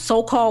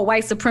 so-called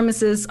white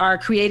supremacists are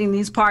creating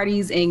these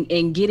parties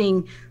and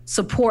getting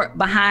support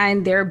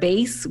behind their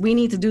base. We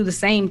need to do the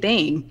same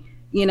thing,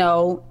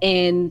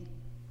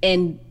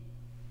 and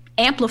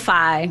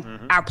amplify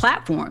our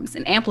platforms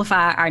and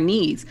amplify our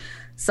needs.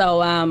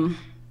 So,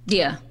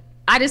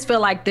 I just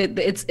feel like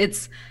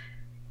that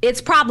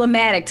it's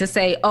problematic to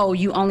say, oh,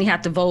 you only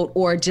have to vote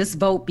or just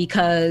vote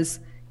because,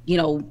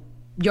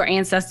 your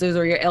ancestors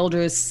or your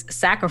elders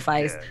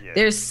sacrifice.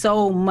 There's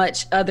so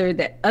much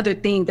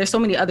there's so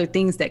many other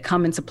things that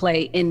come into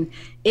play, and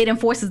it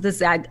enforces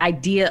this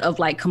idea of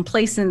like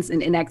complacence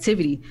and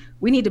inactivity.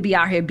 We need to be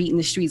out here beating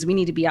the streets. We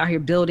need to be out here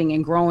building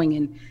and growing,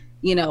 and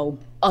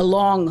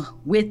along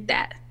with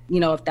that,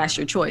 if that's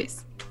your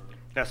choice.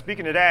 Now,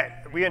 speaking of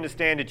that, we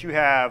understand that you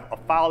have a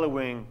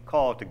following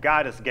called the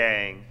Goddess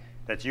Gang.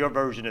 That's your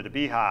version of the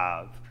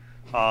Beehive.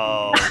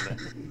 Do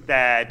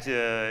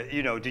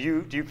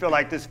you feel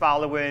like this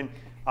following,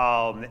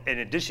 in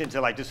addition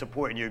to like just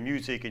supporting your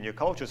music and your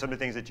culture, some of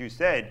the things that you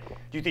said,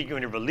 do you think you're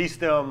going to release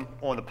them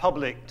on the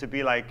public to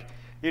be like,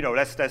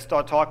 let's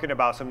start talking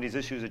about some of these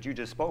issues that you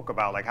just spoke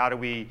about, like how do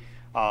we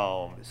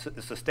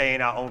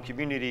sustain our own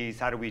communities,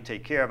 how do we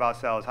take care of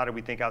ourselves, how do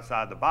we think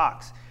outside the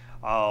box?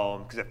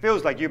 Because it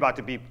feels like you're about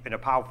to be in a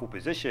powerful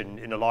position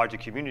in the larger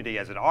community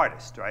as an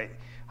artist, right?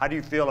 How do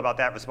you feel about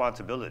that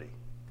responsibility?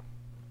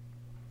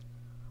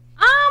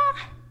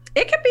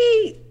 It can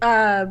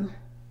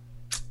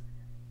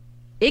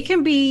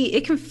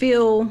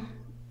feel,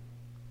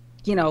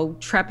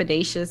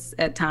 trepidatious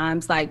at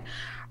times. Like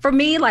for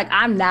me, like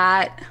I'm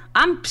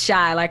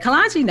shy. Like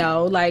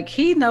Kalonji like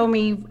he know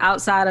me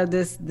outside of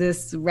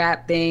this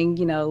rap thing,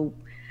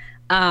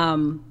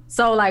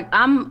 so like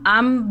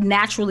I'm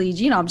naturally,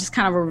 I'm just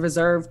kind of a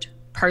reserved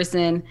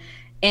person.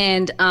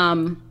 And,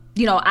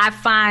 I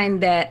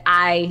find that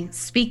I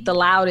speak the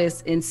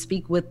loudest and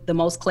speak with the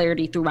most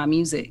clarity through my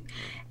music.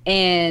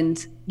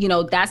 And,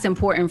 that's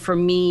important for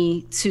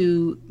me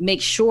to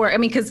make sure,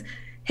 because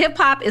hip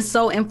hop is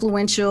so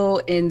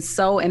influential and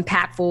so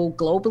impactful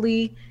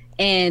globally,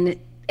 and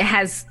it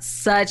has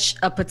such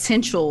a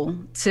potential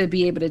to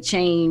be able to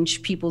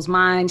change people's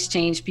minds,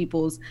 change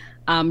people's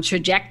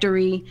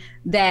trajectory,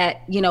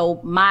 that,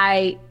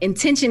 my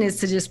intention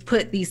is to just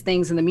put these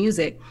things in the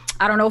music.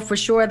 I don't know for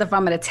sure if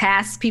I'm going to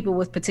task people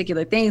with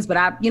particular things, but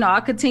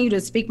I'll continue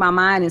to speak my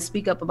mind and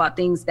speak up about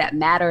things that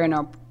matter and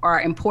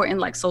are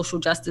important, like social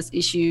justice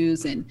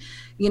issues. And,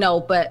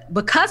 but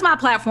because my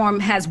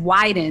platform has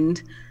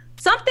widened,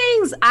 some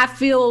things I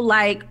feel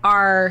like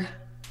are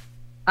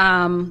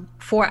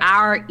for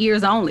our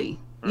ears only.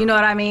 You know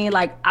what I mean?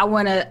 Like I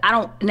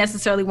don't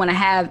necessarily want to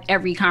have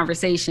every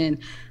conversation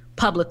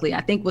publicly.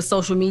 I think with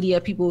social media,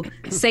 people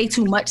say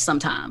too much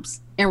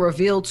sometimes and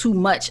reveal too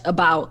much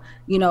about,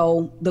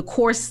 the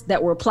course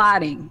that we're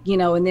plotting,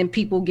 and then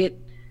people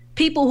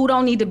who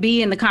don't need to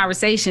be in the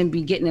conversation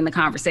be getting in the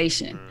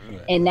conversation.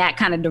 And that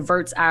kind of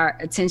diverts our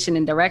attention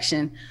and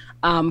direction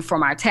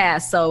from our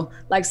task. So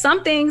like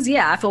some things,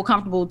 I feel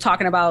comfortable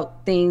talking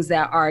about things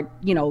that are,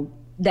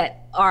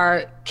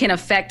 can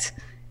affect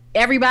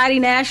everybody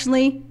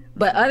nationally.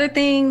 But other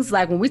things,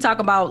 like when we talk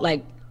about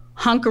like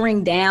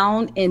hunkering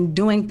down and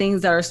doing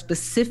things that are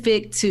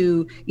specific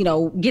to,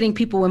 getting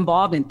people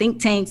involved in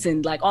think tanks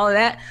and like all of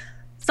that,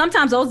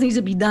 sometimes those need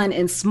to be done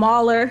in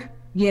smaller,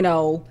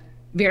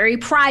 very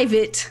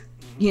private,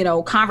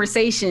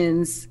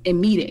 conversations and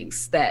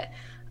meetings that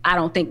I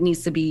don't think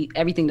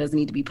everything doesn't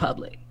need to be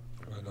public.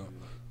 Right on.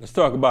 Let's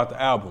talk about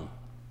the album.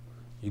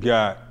 You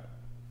got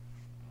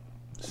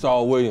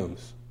Saul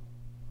Williams,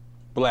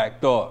 Black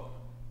Thought,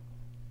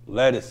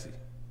 Ledisi,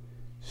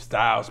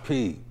 Styles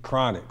P,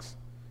 Chronixx.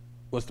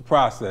 What's the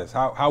process?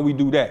 How we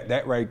do that?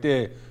 That right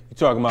there, you're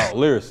talking about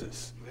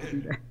lyricists.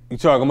 You're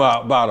talking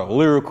about a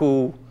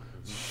lyrical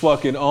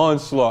fucking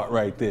onslaught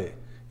right there.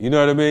 You know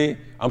what I mean?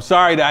 I'm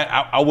sorry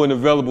that I wasn't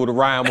available to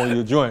rhyme on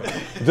your joint.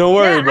 Don't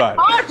worry about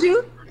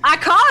it. I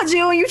called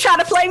you and you tried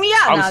to play me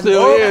out. I'm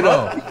still here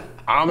though.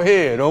 I'm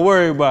here. Don't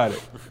worry about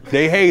it.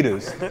 They hate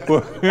us.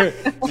 You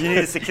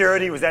needed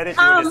security? Was that it?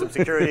 You needed some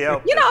security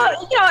help?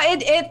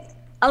 It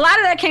a lot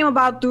of that came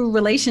about through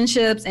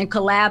relationships and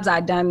collabs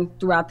I'd done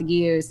throughout the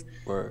years.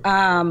 Word.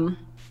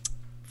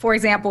 For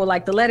example,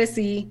 like the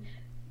Ledisi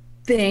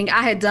thing,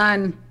 I had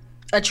done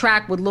a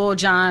track with Lil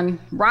Jon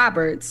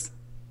Roberts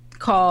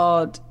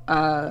called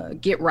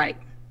Get Right.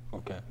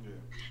 Okay.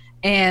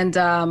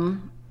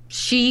 And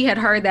she had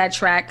heard that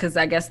track because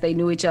I guess they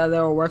knew each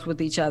other or worked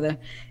with each other.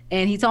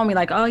 And he told me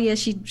like, oh yeah,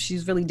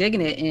 she's really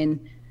digging it.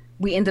 And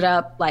we ended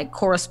up like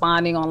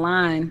corresponding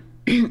online.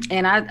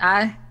 And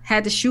I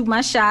had to shoot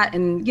my shot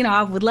and,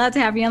 I would love to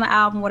have you on the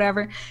album,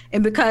 whatever.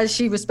 And because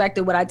she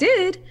respected what I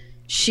did,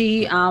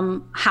 she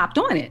hopped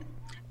on it.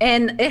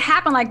 And it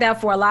happened like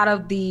that for a lot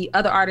of the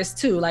other artists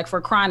too. Like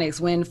for Chronixx,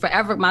 when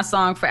my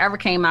song Forever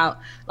came out,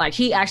 like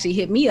he actually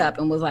hit me up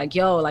and was like,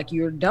 yo, like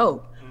you're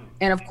dope.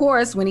 And of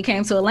course, when he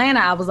came to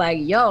Atlanta, I was like,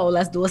 yo,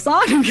 let's do a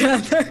song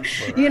together.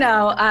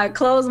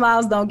 Closed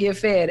mouths don't get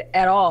fed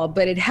at all,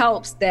 but it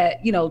helps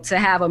that, to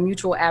have a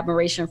mutual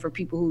admiration for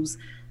people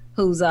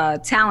whose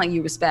talent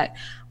you respect.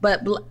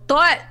 But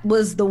Thought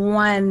was the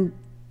one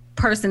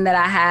person that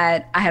I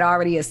had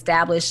already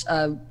established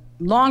a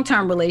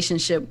long-term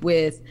relationship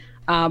with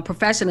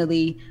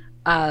professionally.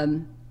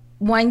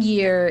 1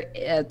 year,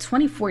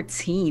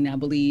 2014, I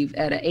believe,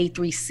 at an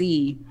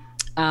A3C,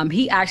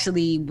 he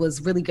actually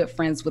was really good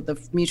friends with a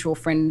mutual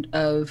friend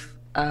of,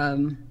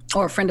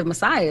 or a friend of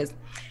Messiah's.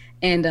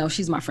 And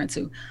she's my friend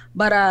too.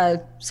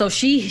 But so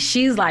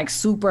she's like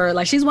super,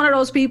 like she's one of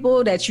those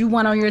people that you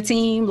want on your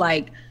team.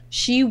 Like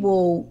she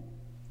will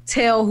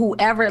tell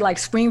whoever, like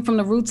scream from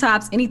the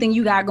rooftops, anything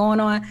you got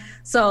going on.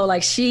 So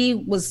like she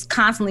was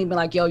constantly be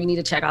like, yo, you need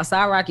to check out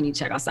Cyrock, you need to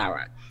check out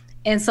Cyrock.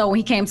 And so when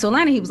he came to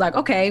Atlanta, he was like,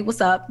 okay, what's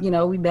up? You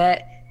know, we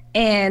bet.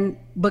 And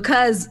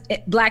because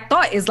Black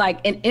Thought is like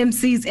an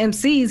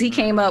MC's, he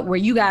came up where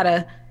you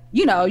gotta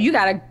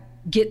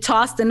get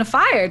tossed in the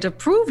fire to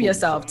prove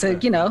yourself, to,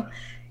 you know.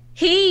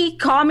 He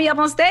called me up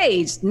on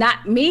stage,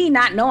 not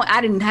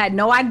knowing, had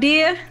no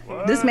idea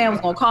this man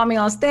was gonna call me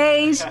on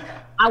stage.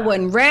 I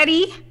wasn't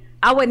ready.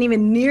 I wasn't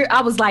even near,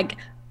 I was like,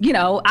 you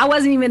know, I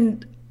didn't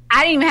even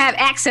have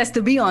access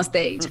to be on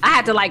stage. I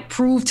had to like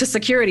prove to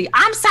security,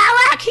 I'm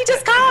Cyrock, he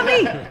just called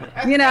me,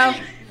 you know?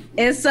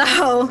 And so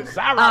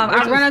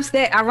I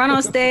run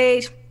on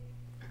stage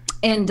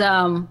and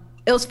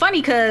it was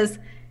funny because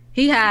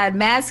he had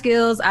Mad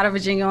Skills out of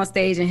Virginia on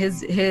stage and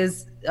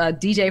his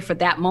DJ for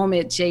that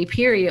moment, J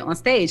Period, on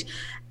stage.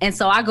 And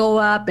so I go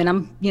up and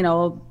I'm, you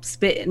know,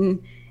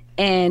 spitting,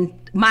 and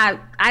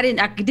I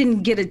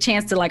didn't get a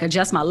chance to like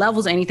adjust my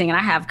levels or anything, and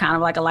I have kind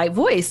of like a light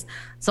voice,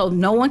 so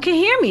no one could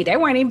hear me. They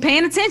weren't even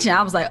paying attention.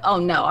 I was like, oh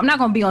no, I'm not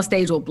gonna be on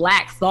stage with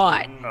Black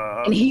Thought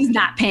and he's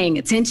not paying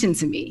attention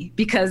to me,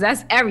 because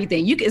that's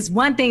everything. It's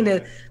one thing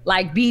to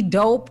like be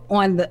dope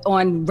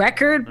on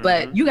record,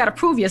 but you got to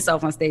prove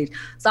yourself on stage.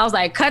 So I was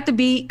like, cut the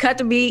beat,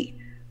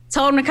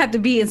 told him to cut the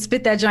beat and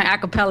spit that joint a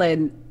cappella,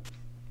 and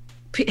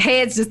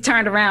heads just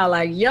turned around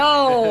like,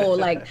 yo,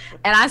 like,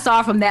 and I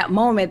saw from that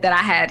moment that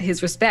I had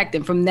his respect.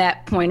 And from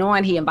that point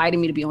on, he invited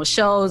me to be on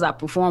shows. I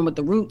performed with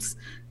the Roots,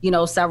 you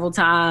know, several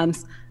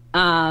times.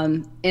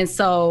 And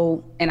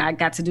I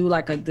got to do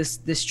like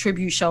this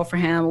tribute show for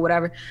him or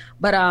whatever.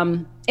 But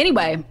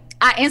anyway,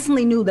 I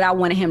instantly knew that I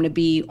wanted him to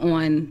be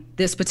on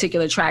this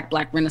particular track,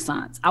 Black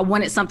Renaissance. I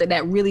wanted something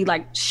that really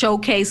like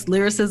showcased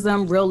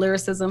lyricism, real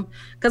lyricism,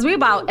 because we're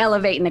about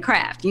elevating the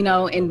craft, you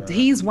know, and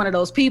he's one of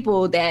those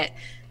people that,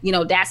 you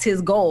know, that's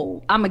his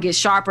goal. I'm gonna get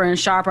sharper and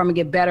sharper. I'm gonna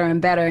get better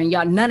and better, and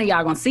none of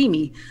y'all gonna see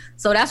me.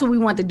 So that's what we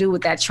want to do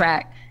with that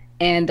track.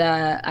 And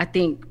I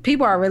think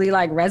people are really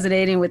like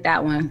resonating with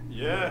that one.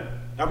 Yeah.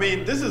 I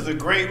mean, this is a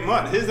great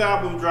month. His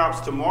album drops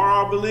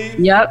tomorrow, I believe.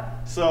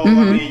 Yep. So, I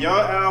mean, your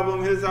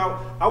album, his album.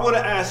 I want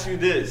to ask you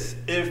this.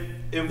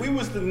 If we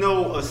was to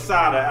know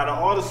Assata, out of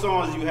all the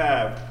songs you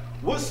have,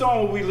 what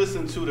song would we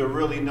listen to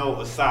really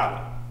know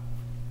Assata?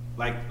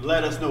 Like,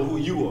 let us know who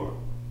you are.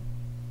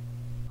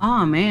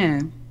 Oh,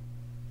 man.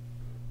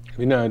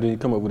 Every now and then you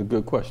come up with a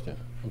good question.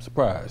 I'm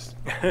surprised.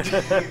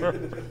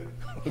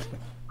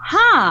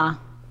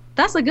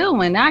 That's a good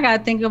one. Now I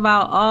gotta think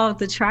about all of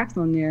the tracks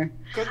on there.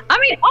 I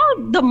mean,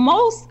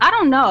 I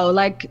don't know,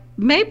 like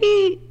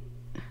maybe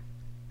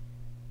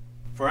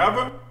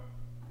Forever?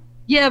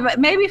 Yeah, but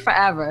maybe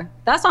Forever.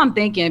 That's what I'm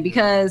thinking,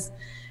 because,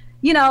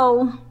 you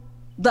know,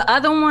 the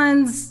other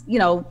ones, you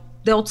know,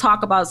 they'll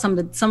talk about some of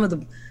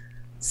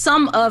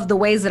the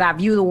ways that I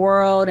view the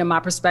world and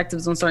my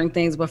perspectives on certain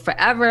things, but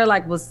Forever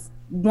like was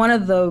one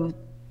of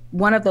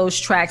those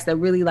tracks that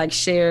really like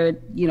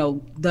shared, you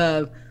know,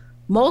 the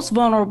most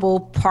vulnerable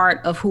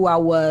part of who I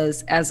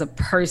was as a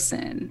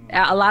person.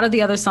 A lot of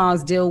the other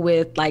songs deal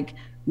with like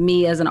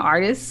me as an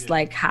artist,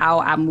 like how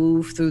I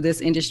move through this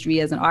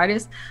industry as an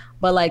artist.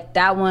 But like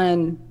that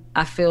one,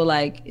 I feel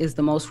like is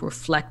the most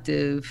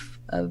reflective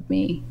of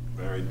me.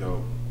 Very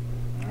dope.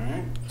 All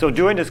right. So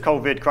during this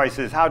COVID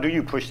crisis, how do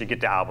you push to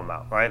get the album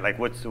out, right? Like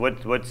what's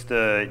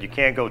you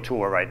can't go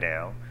tour right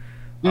now.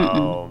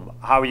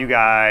 How are you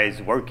guys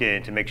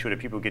working to make sure that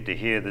people get to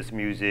hear this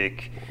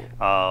music,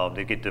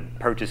 they get to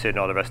purchase it and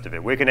all the rest of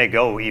it? Where can they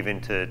go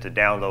even to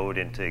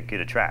download and to get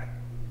a track?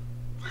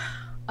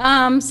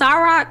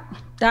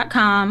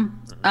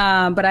 Cyrock.com.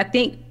 But I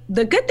think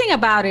the good thing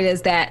about it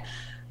is that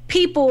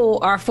people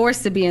are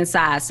forced to be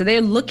inside. So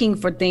they're looking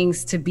for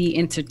things to be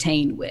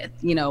entertained with,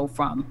 you know,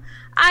 from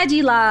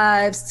IG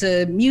lives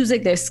to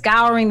music. They're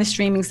scouring the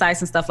streaming sites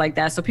and stuff like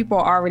that. So people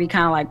are already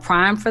kind of like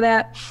primed for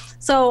that.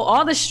 So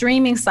all the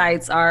streaming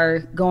sites are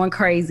going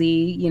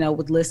crazy, you know,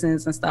 with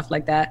listens and stuff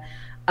like that.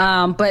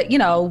 But, you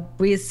know,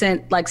 we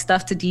sent like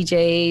stuff to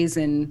DJs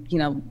and, you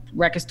know,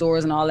 record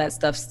stores and all that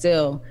stuff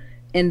still.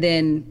 And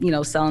then, you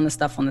know, selling the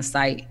stuff on the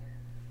site.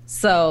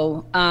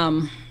 So,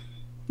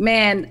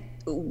 man,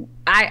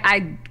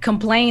 I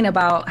complain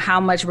about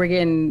how much we're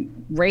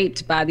getting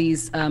raped by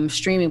these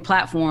streaming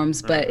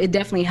platforms, but it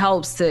definitely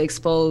helps to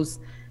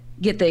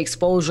get the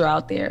exposure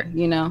out there,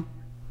 you know?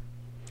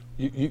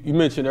 You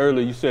mentioned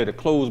earlier, you said a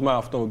closed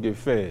mouth don't get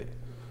fed.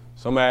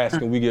 So I'm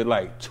asking, we get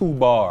like 2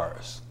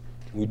 bars.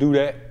 Can we do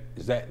that?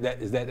 Is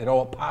that at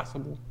all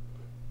possible?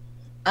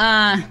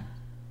 2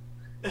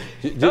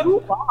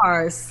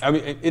 bars. I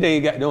mean,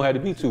 it don't have to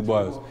be 2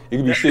 bars. It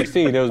could be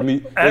 16. That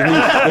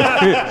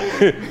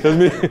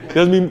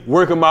was me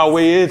working my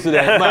way into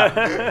that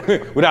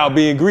mouth without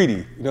being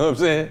greedy. You know what I'm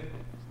saying?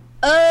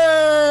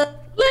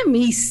 Let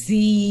me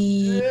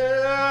see.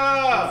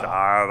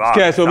 Yeah.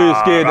 Cats over here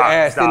scared to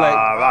ask. They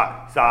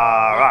like,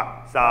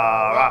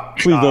 Ciroc.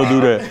 Please don't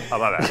do that. Oh,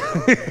 my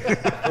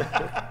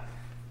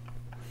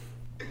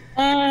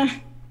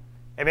bad.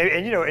 And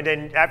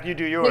then after you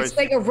do yours.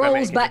 Mistake a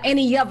rose by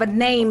any other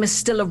name is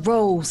still a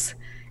rose.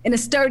 And the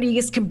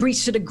sturdiest can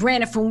breach to the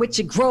granite from which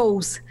it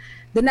grows.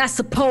 Then I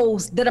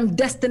suppose that I'm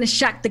destined to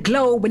shock the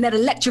globe, and that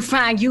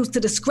electrifying used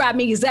to describe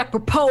me is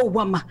apropos.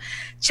 I'm a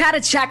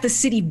chatter-chock the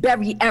city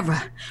berry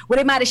era, where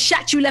they might have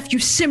shot you, left you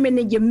simmering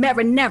in your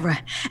marinara.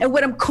 And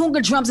where them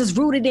conga drums is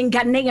rooted in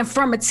Ghanaian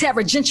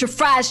fermentera.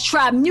 Gentrifies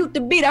tribe mute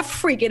the beat, I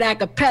freak it a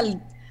cappella.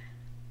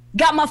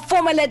 Got my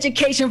formal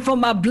education from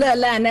my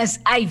bloodline, that's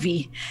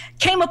Ivy.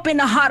 Came up in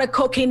the heart of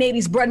cocaine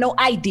 80s, bruh, no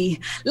ID.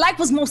 Life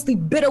was mostly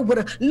bitter with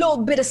a little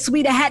bit of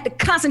sweet. I had to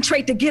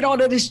concentrate to get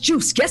all of this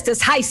juice. Guess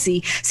that's high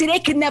C. See, they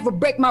could never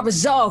break my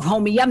resolve,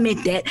 homie, I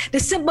meant that.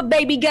 December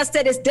baby, guess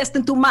that is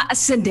destined through my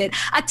ascendant.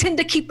 I tend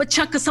to keep a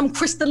chunk of some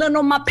crystalline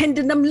on my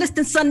pendant. I'm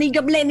listing sunny,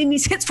 I'm landing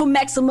these hits for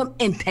maximum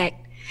impact.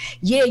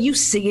 Yeah, you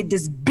see it,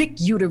 this big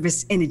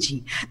uterus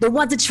energy. The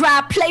ones that try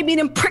to play me,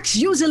 them pricks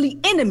usually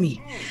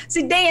enemy.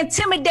 See, they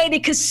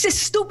intimidated cause shit's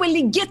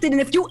stupidly gifted,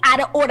 and if you out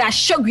of order, I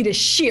show you the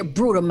sheer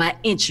brute of my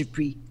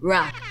entropy.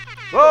 Right.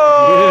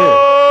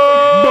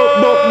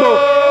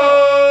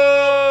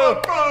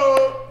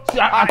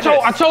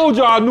 I told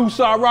y'all I knew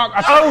Ciroc.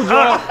 I told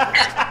y'all.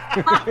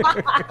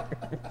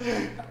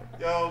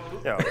 Yo,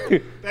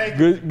 thank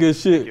you. Good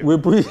shit.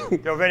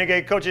 Yo,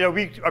 Renegade Culture,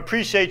 we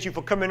appreciate you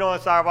for coming on,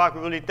 Ciroc.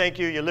 We really thank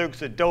you. Your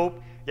lyrics are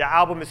dope. Your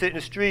album is hitting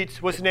the streets.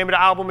 What's the name of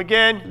the album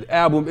again? The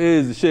album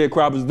is The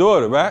Sharecropper's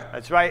Daughter, right?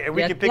 That's right. And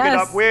we can pick it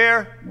up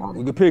where?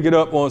 We can pick it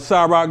up on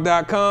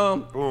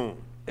Ciroc.com. Boom.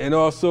 And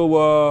also,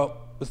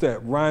 what's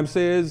that,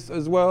 Rhymesayers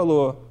as well,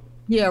 or?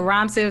 Yeah,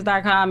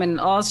 Rhymesayers.com and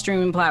all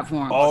streaming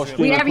platforms. All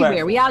streaming We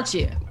everywhere. platforms. We out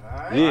here.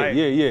 Right.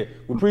 Yeah.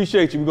 We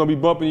appreciate you. We're going to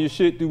be bumping your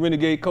shit through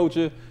Renegade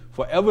Culture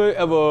forever,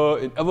 ever,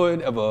 and ever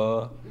and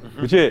ever.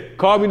 But yeah,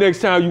 call me next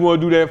time you want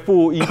to do that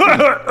full EP. It's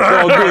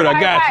all good. I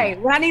got you.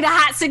 When I need a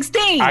hot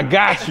 16. I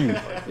got you.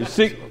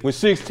 When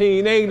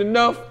 16 ain't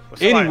enough,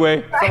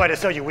 anyway. Somebody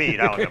sell you weed.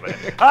 I don't know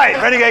about that. All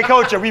right, Renegade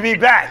Culture, we be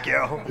back,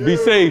 yo. Be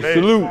safe. Peace.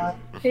 Salute.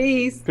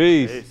 Peace.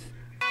 Peace.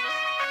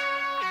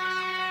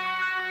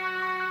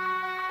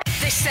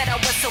 They said I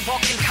was a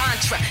walking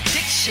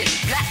contradiction.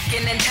 Black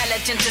and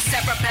intelligent, the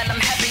cerebellum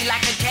heavy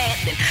like a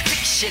Gatling.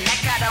 Fiction, I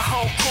got a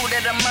whole crew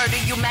that'll murder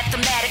you,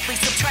 mathematically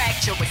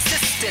subtract your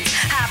existence.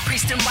 High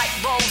priest in white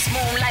robes,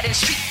 moonlight and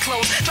street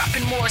clothes,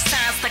 dropping more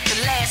signs like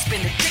the last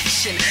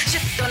benediction.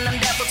 Shift on them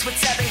devils with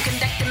 7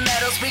 conducting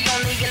metals. We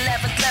on the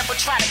 11th level,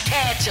 try to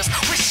catch us,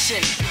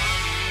 wishing.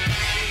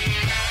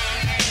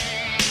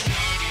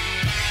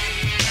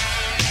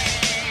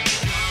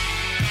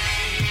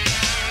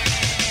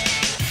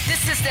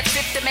 This is the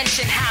 5th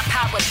dimension high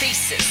power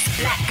thesis.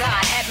 Black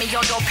God had me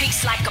on your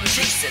piece like I'm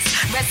Jesus.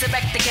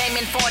 Resurrect the game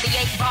in 48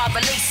 bar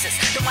releases.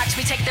 To watch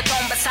me take the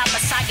throne beside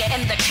Messiah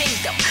in the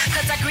kingdom.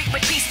 Cause I greet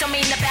with peace don't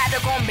mean the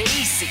battle gon' be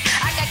easy.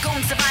 I got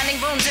goons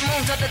divining runes and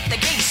moons under the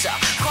geezer.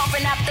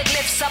 Carving out the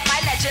glyphs of my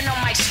legend on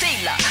my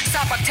stealer.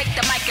 Sabak take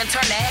the mic and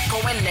turn the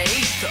echo in the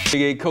ether.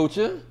 Renegade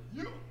Culture.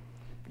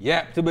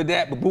 Yap, tibba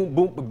dap, boom,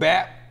 boom,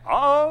 bap.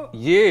 Oh.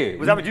 Yeah.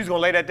 Was that what you was gonna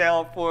lay that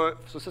down for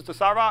Sister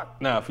Ciroc?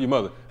 Nah, for your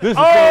mother. This is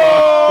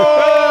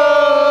Oh!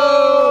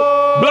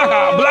 Black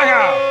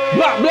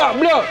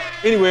out.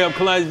 Anyway, I'm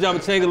Kalonji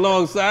Jamatang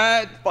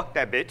alongside. Fuck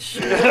that bitch.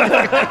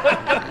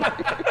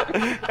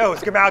 Yo,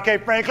 it's Kamal K.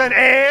 Franklin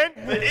and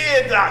the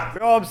Ear Doctor.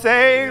 You know what I'm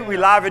saying? We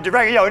live and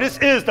direct. Yo, this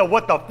is the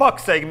What the Fuck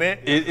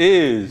segment. It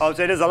is. I'm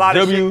saying there's a lot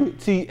of shit.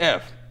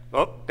 WTF.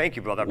 Oh, thank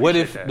you, brother. I What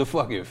appreciate if that. the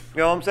fuck if? You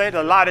know what I'm saying?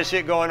 There's a lot of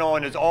shit going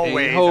on as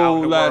always A whole out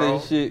in the lot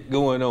world. of shit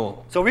going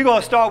on. So we're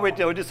gonna start with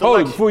this Hold it,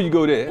 election. before you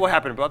go there. What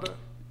happened, brother?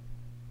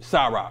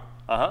 Ciroc.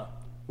 Uh-huh.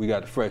 We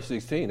got the Fresh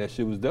 16. That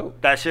shit was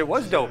dope. That shit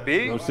was dope, B.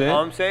 You know what I'm saying? Know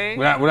what I'm saying?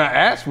 When I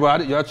asked about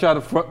it, y'all try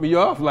to front me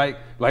off like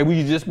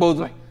we just supposed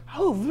to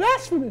oh,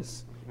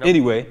 blasphemous. Nope.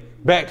 Anyway,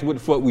 back to what the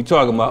fuck we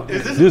talking about.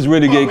 This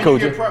Renegade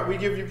Culture. We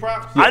give you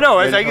props? Yeah, I know,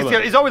 it's like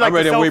it's always like the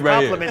I'm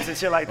self-compliments and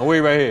shit like that. I'm way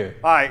right here.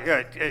 All right,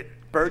 good.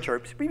 Bird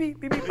chirps. Beep, beep,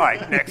 beep, beep. All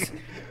right, next.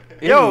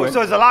 Yo, Anyway. so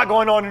there's a lot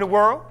going on in the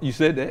world. You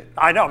said that.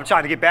 I know, I'm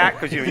trying to get back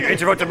because you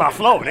interrupted my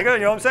flow, nigga,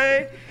 you know what I'm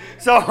saying?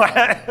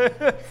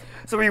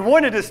 So we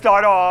wanted to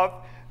start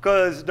off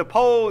because the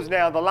polls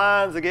now, the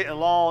lines are getting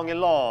long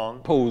and long.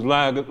 Polls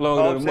longer than a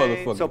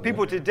motherfucker. So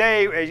people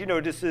today, as you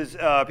know,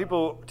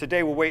 people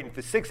today were waiting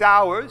for 6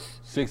 hours.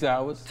 6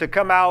 hours? To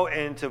come out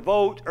and to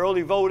vote.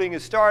 Early voting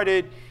has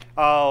started.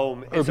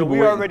 And so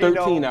we already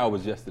 13 know.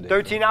 hours yesterday.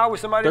 13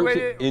 hours somebody 13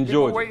 waited? in People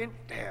Georgia. Waiting?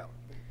 Damn.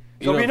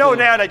 You So know we what know I'm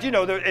saying?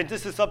 now that, and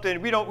this is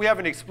something we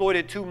haven't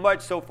exploited too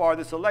much so far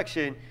this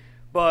election,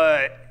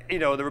 but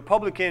the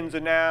Republicans are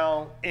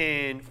now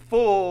in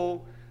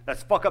full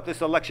let's fuck up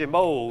this election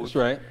mode. That's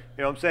right.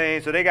 You know what I'm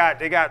saying? So they got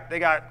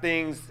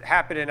things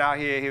happening out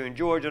here in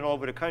Georgia and all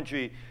over the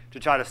country to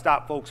try to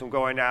stop folks from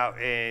going out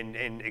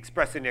and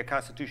expressing their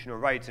constitutional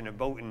rights and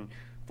voting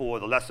for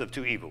the lesser of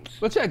two evils.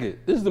 But check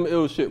it. This is some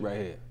ill shit right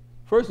here.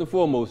 First and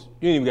foremost,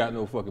 you ain't even got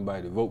no fucking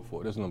body to vote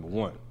for. That's number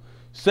one.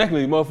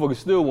 Secondly, motherfuckers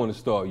still want to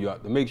starve you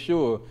out to make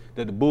sure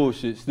that the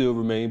bullshit still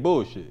remain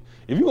bullshit.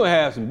 If you're gonna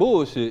have some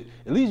bullshit,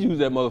 at least use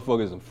that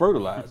motherfucker as some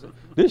fertilizer.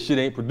 This shit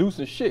ain't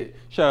producing shit.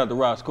 Shout out to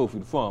Ross Kofi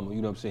the farmer, you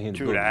know what I'm saying, in the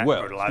building as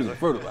well.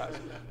 Fertilizer.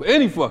 But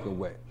any fucking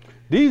way,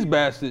 these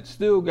bastards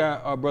still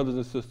got our brothers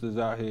and sisters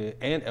out here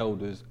and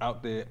elders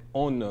out there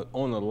on the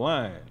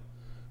line.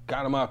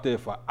 Got them out there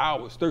for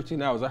hours,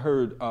 13 hours. I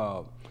heard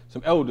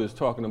some elders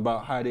talking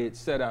about how they'd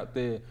sat out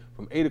there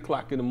from 8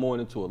 o'clock in the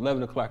morning to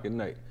 11 o'clock at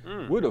night.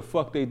 Where the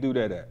fuck they do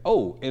that at?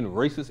 Oh, in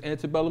racist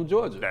antebellum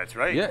Georgia. That's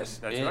right. Yes,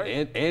 that's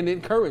right. And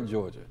in current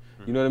Georgia.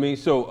 You know what I mean?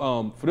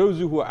 So for those of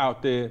you who are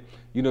out there,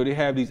 you know, they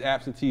have these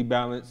absentee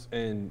ballots,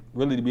 and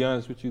really, to be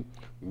honest with you,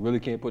 we really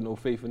can't put no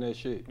faith in that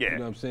shit. Yeah. You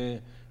know what I'm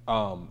saying?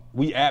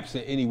 We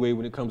absent anyway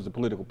when it comes to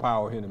political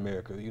power here in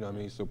America, you know what I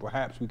mean? So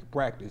perhaps we could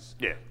practice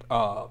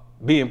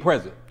being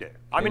present. Yeah.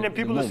 I mean, and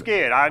people are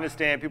scared. I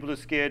understand people are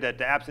scared that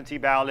the absentee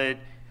ballot,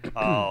 you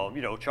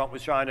know, Trump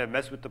was trying to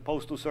mess with the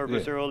Postal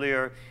Service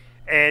earlier.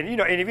 And, you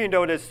know, and even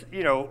though there's,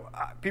 you know,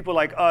 people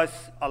like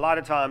us a lot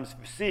of times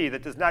see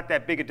that there's not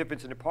that big a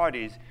difference in the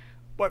parties,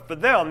 but for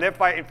them, they're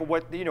fighting for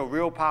what, you know,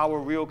 real power,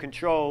 real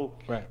control,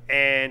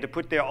 and to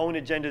put their own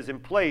agendas in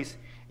place,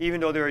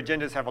 even though their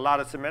agendas have a lot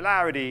of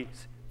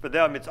similarities. For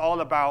them, it's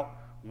all about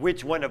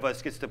which one of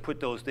us gets to put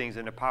those things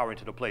into power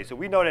into the place. So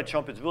we know that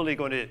Trump is really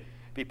going to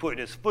be putting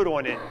his foot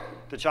on it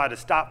to try to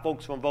stop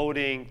folks from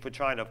voting, for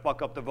trying to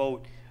fuck up the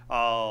vote.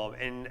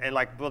 And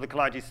like Brother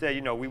Kalonji said,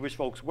 you know, we wish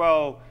folks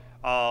well.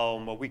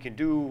 What we can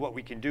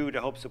do to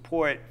help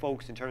support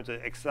folks in terms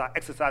of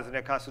exercising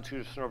their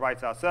constitutional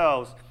rights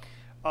ourselves.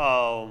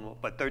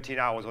 But 13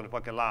 hours on the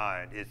fucking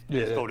line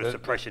is voter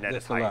suppression at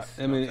its height.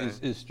 I mean,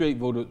 it's straight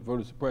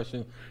voter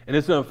suppression. And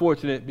it's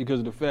unfortunate because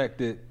of the fact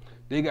that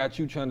they got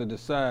you trying to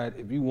decide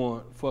if you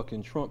want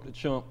fucking Trump to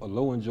chump or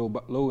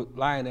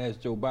lying-ass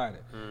Joe Biden.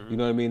 You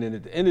know what I mean? And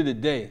at the end of the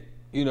day,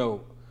 you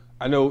know,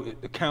 I know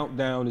the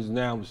countdown is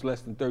now, it's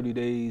less than 30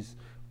 days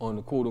on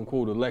the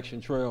quote-unquote election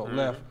trail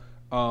left.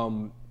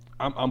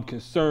 I'm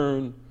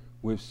concerned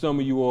with some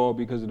of you all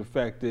because of the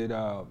fact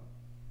that,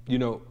 you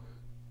know,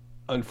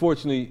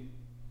 unfortunately,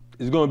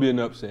 it's going to be an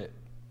upset.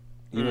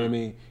 You know what I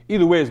mean?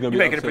 Either way, it's going to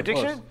be an upset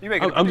for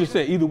us. I'm just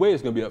saying, either way,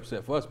 it's going to be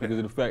upset for us because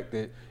of the fact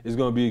that it's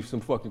going to be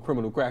some fucking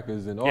criminal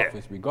crackers in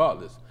office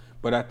regardless.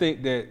 But I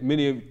think that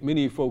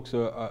many folks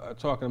are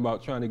talking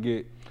about trying to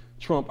get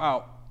Trump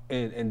out,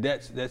 and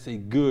that's a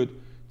good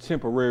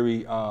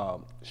temporary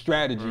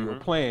strategy or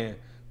plan.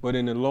 But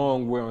in the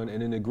long run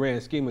and in the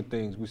grand scheme of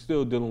things, we're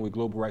still dealing with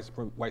global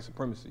white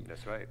supremacy.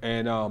 That's right.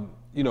 And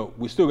you know,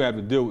 we still have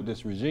to deal with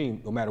this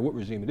regime, no matter what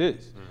regime it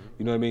is.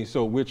 You know what I mean?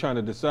 So we're trying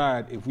to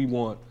decide if we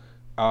want,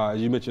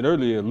 as you mentioned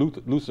earlier,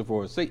 Lucifer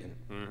or Satan.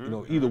 You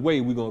know, either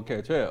way, we're gonna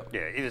catch hell.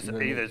 Yeah,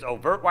 either it's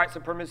overt white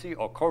supremacy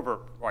or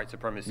covert white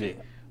supremacy.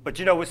 But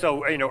you know,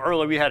 so you know,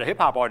 earlier we had a hip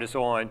hop artist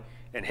on,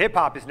 and hip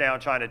hop is now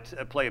trying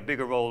to play a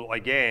bigger role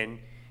again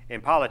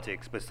in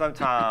politics. But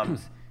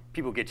sometimes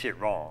people get shit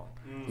wrong.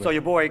 So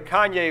your boy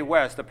Kanye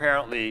West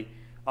apparently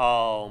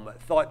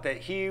thought that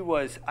he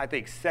was, I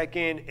think,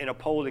 second in a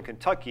poll in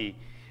Kentucky.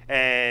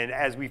 And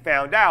as we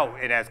found out,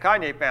 and as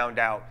Kanye found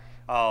out,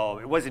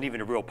 it wasn't even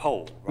a real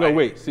poll. Right? No,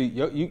 wait. See,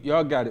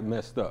 y'all got it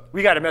messed up.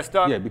 We got it messed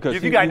up? Yeah,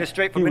 because you got it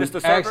straight from Minister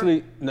Server?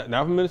 Actually, not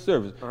from Minister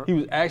Service. He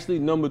was actually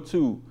number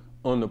 2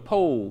 on the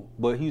poll,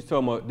 but he's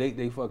talking about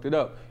they fucked it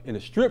up. In a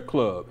strip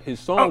club, his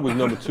song was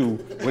number 2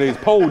 when they was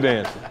pole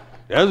dancing.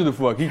 That's what the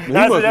fuck.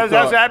 That's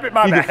what happened.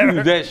 My bad. He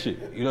confused that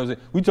shit. You know what I'm saying?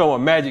 We talking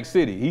about Magic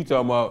City. He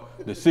talking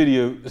about the city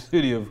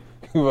of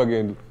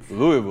fucking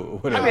Louisville or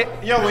whatever. I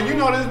mean, yo, when you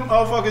know this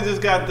motherfucker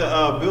just got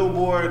the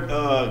Billboard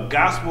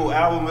Gospel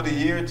Album of the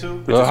Year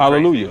too.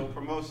 Hallelujah.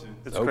 Promotion.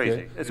 It's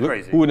crazy. It's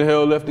crazy. Who in the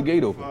hell left the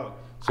gate open?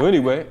 So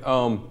anyway,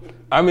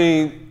 I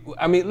mean,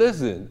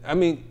 listen. I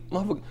mean,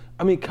 motherfucker.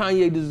 I mean,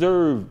 Kanye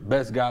deserved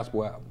best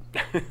gospel album.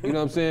 You know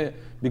what I'm saying?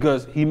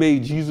 Because he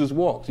made Jesus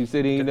Walks. He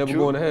said he ain't never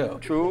going to hell.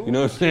 True. You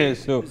know what I'm saying?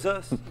 So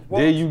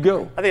there you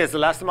go. I think that's the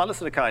last time I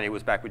listened to Kanye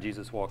was back with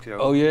Jesus Walks, yo.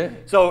 Oh yeah.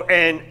 So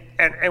and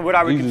what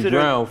I would Jesus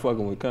consider drowned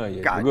fucking with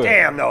Kanye. God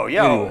damn though,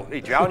 yo,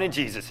 he drowned in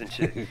Jesus and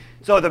shit.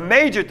 So the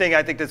major thing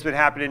I think that's been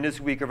happening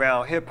this week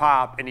around hip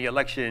hop and the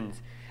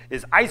elections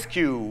is Ice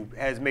Cube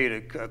has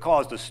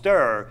caused a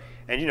stir.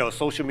 And you know,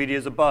 social media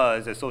is a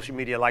buzz that social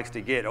media likes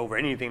to get over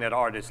anything that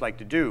artists like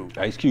to do.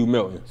 Ice Cube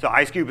melting. So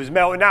Ice Cube is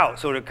melting out.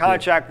 So the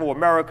contract for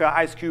America,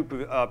 Ice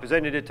Cube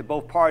presented it to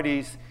both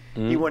parties.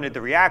 He wanted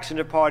the reaction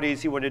of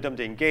parties. He wanted them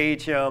to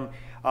engage him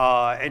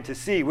and to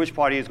see which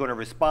party is going to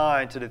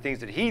respond to the things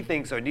that he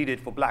thinks are needed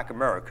for Black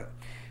America.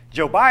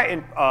 Joe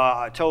Biden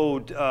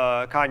told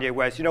Kanye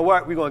West, you know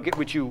what, we're going to get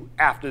with you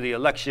after the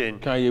election.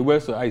 Kanye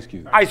West or Ice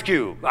Cube? Ice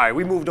Cube. All right,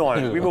 we moved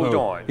on. We moved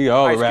on. He got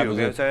all Ice the rappers. Cube,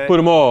 you know what I'm saying? Put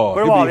them all. Put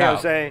them all, you know what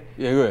I'm saying?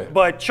 Yeah, go ahead.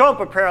 But Trump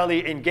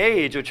apparently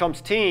engaged, or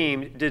Trump's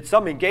team did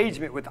some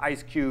engagement with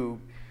Ice Cube,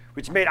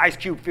 which made Ice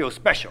Cube feel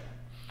special.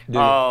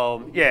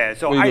 Yeah,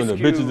 so Ice Cube.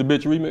 Bitch is a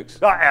Bitch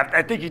remix?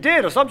 I think he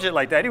did, or some shit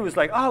like that. He was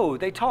like, oh,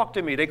 they talked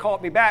to me, they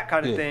called me back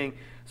kind of thing.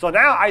 So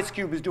now Ice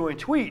Cube is doing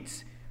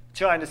tweets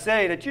trying to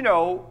say that,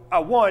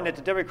 one, that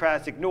the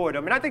Democrats ignored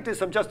them. And I think there's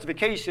some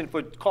justification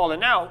for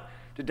calling out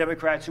the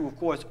Democrats who, of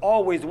course,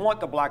 always want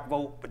the black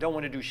vote but don't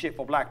want to do shit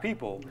for black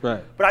people.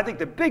 Right. But I think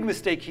the big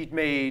mistake he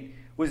made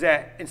was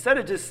that instead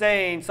of just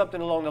saying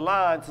something along the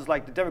lines, it's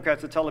like the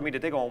Democrats are telling me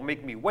that they're going to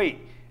make me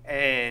wait,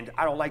 and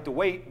I don't like to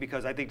wait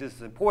because I think this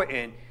is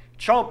important.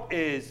 Trump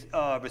is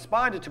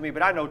responded to me,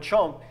 but I know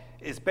Trump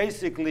is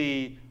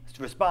basically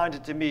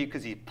responded to me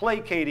because he's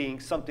placating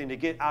something to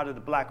get out of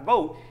the black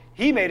vote.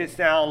 He made it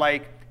sound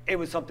like it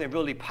was something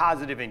really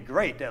positive and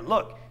great, that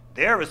look,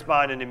 they're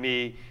responding to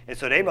me, and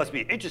so they must be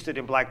interested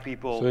in black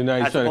people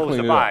as opposed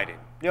to Biden.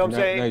 You know what I'm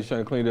saying? Now he's trying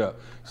to clean it up.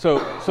 So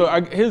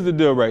here's the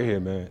deal right here,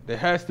 man. There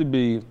has to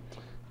be,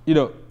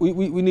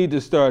 we need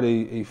to start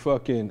a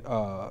fucking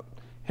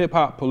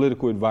hip-hop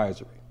political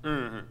advisory.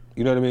 Mm-hmm.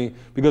 You know what I mean?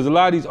 Because a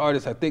lot of these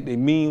artists, I think they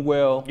mean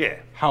well. Yeah.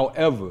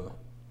 However,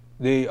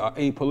 they are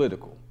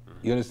apolitical.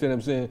 You understand what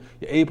I'm saying?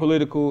 You're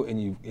apolitical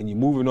and you're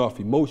moving off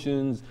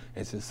emotions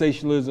and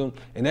sensationalism,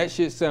 and that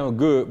shit sound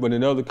good, but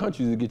in other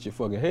countries it get your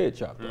fucking head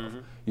chopped off.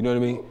 You know what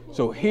I mean?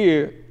 So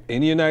here in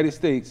the United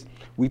States,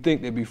 we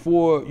think that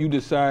before you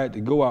decide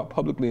to go out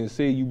publicly and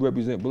say you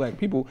represent black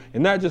people,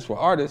 and not just for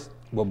artists,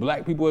 but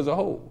black people as a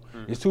whole.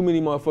 There's too many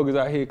motherfuckers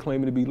out here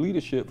claiming to be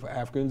leadership for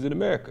Africans in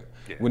America.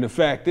 Yeah. When the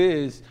fact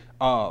is,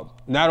 not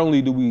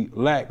only do we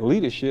lack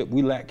leadership,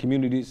 we lack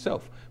community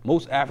itself.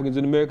 Most Africans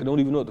in America don't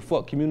even know what the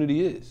fuck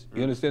community is.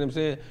 You understand what I'm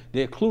saying?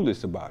 They're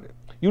clueless about it.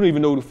 You don't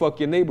even know who the fuck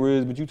your neighbor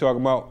is, but you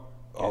talking about,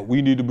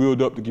 we need to build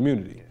up the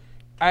community. Yeah.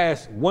 I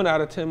asked 1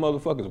 out of 10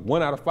 motherfuckers,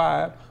 1 out of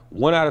 5,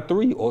 1 out of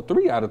 3, or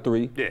 3 out of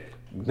 3. Yeah.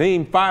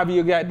 Name 5 of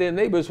your goddamn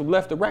neighbors from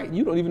left to right.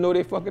 You don't even know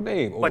their fucking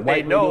name. But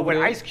they know when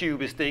Ice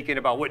Cube is thinking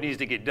about what needs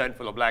to get done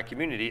for the black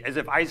community, as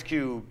if Ice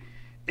Cube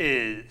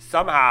is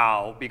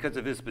somehow, because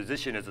of his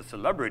position as a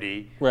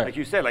celebrity, right, like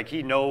you said, like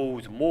he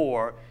knows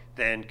more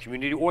than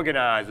community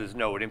organizers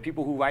know, than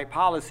people who write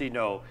policy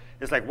know.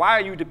 It's like, why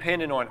are you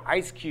dependent on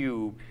Ice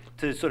Cube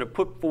to sort of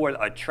put forward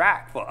a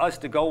track for us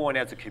to go on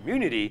as a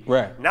community,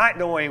 right, not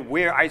knowing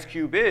where Ice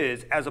Cube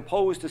is, as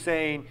opposed to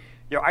saying,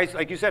 Ice,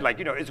 like you said,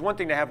 it's one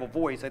thing to have a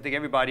voice. I think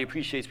everybody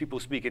appreciates people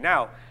speaking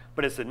out,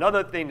 but it's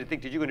another thing to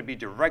think that you're going to be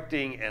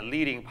directing and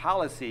leading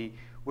policy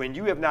when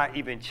you have not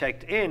even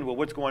checked in with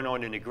what's going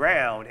on in the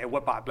ground and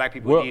what black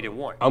people need and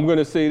want. I'm going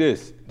to say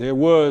this. There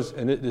was,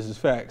 and this is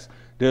facts,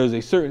 there's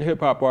a certain hip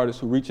hop artist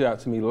who reached out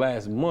to me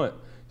last month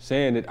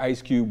saying that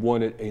Ice Cube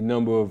wanted a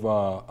number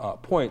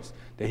of points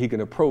that he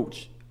can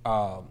approach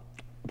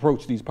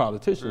these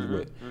politicians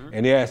with.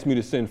 And they asked me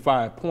to send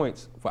 5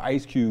 points for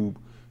Ice Cube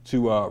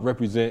to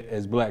represent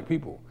as black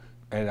people.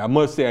 And I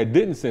must say I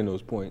didn't send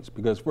those points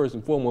because first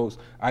and foremost,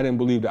 I didn't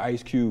believe that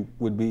Ice Cube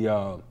would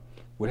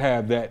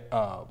have that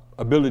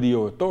ability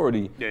or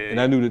authority.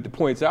 And I knew that the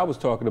points I was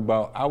talking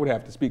about, I would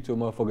have to speak to a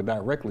motherfucker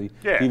directly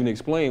to even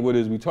explain what it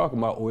is we talking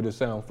about, or it'll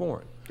sound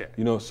foreign.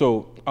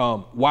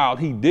 So while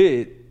he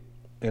did,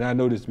 and I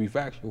know this to be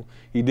factual,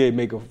 he did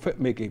make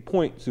a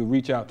point to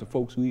reach out to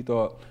folks who he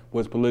thought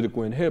was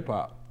political in hip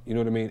hop. You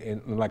know what I mean?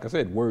 And like I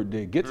said, word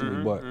did get to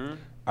me, but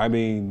I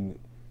mean,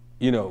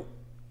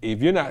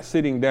 if you're not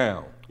sitting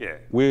down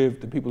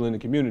with the people in the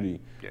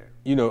community,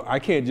 I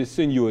can't just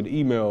send you an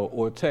email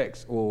or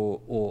text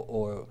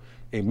or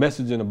a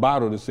message in a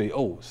bottle to say,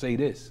 oh, say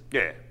this.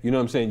 Yeah. You know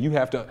what I'm saying? You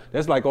have to,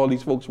 that's like all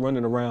these folks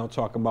running around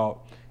talking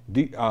about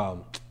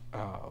defunding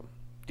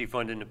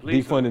the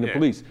police. Defunding the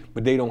police,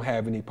 but they don't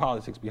have any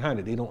politics behind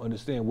it. They don't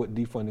understand what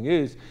defunding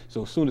is.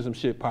 So as soon as some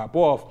shit pop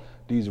off,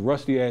 these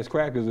rusty ass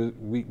crackers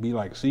be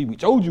like, see, we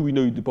told you we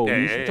need the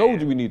police. We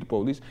told you we need the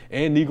police,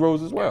 and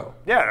Negroes as well.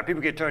 Yeah,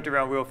 people get turned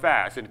around real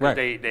fast, and because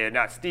they're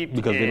not steeped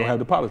because they don't have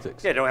the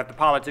politics. Yeah, they don't have the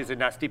politics. They're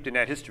not steeped in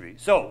that history.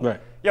 So,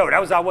 that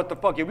was our What the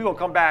Fuck. We're gonna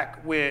come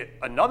back with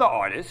another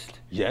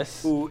artist.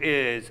 Yes. Who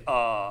is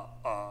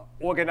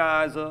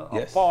organizer,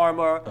 a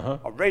farmer,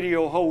 a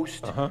radio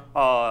host.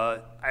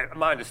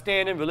 My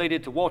understanding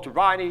related to Walter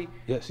Rodney.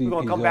 Yes, we're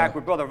gonna come back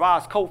with Brother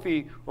Ross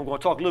Kofi. We're gonna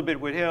talk a little bit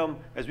with him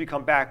as we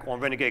come back on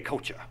Renegade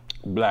Culture.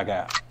 Black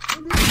out.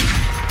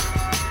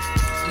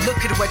 Look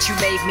at what you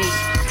made me.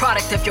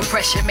 Product of your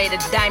pressure, made a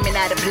diamond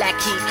out of black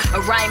heat.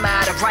 A rhymer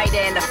out of writer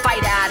and a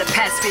fighter out of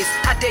pacifist.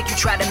 How dare you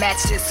try to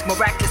match this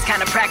miraculous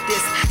kind of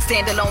practice?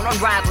 Stand alone,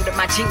 unrivaled of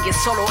my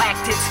genius, solo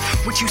actives.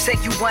 What you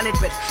said you wanted,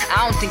 but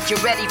I don't think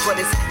you're ready for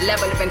this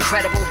level of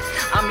incredible.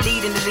 I'm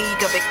leading the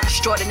league of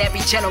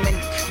extraordinary gentlemen.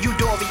 You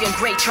Dorian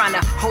Gray trying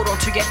to hold on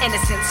to your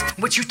innocence.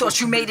 What you thought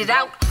you made it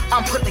out?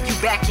 I'm putting you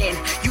back in.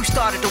 You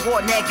started the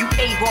war, now you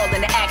AWOL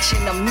in the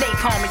action. I'm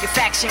napalm in your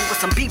faction with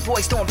some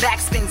B-boys doing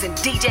backspins and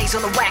DJs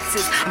on the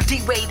waxes. I'm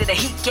D-Way to the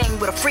heat gang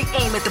with a free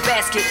aim at the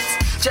baskets.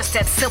 Just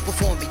that simple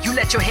for me. You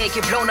let your head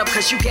get blown up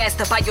cause you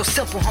gassed up by your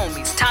simple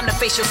homies. Time to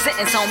face your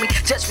sentence, homie.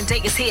 Judgment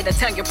day is here to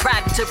turn your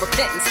pride into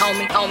repentance,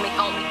 homie.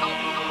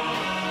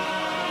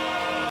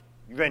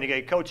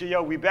 Renegade Culture,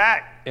 yo, we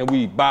back. And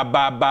we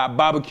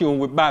barbecuing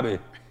with Bobby.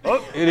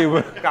 Oh.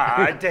 Anyway.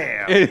 God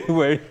damn.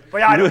 Anyway. For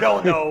y'all who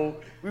don't know,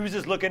 we was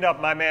just looking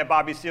up my man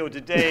Bobby Seale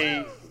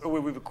today. We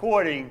were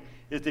recording,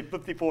 It's the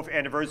 54th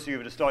anniversary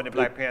of the starting of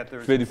Black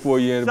Panthers.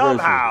 54-year anniversary.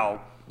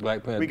 Somehow,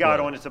 Black Panther. we got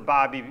on to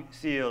Bobby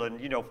Seale, and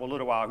for a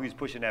little while he was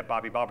pushing that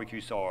Bobby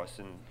barbecue sauce,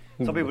 and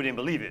some people didn't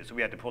believe it, so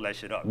we had to pull that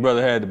shit up.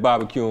 Brother had the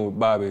barbecue with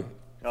Bobby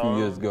a few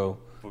years ago.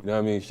 You know what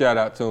I mean? Shout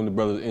out to him, the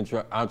brother's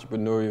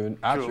entrepreneurial.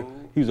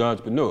 He's an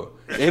entrepreneur.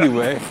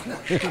 Anyway.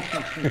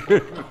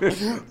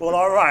 Well,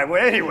 all right.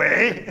 Well,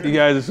 anyway. You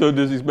guys are so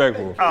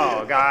disrespectful.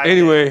 Oh, guys.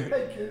 Anyway.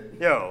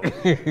 Yo.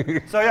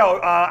 So,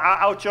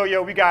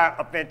 outro, we got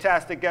a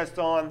fantastic guest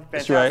on,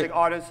 fantastic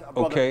artist.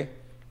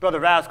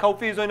 Brother Raz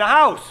Kofi's in the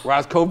house.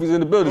 Raz Kofi's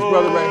in the building. This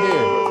brother right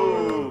here.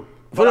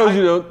 For those of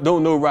you who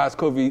don't know Raz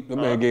Kofi, the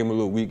man gave him a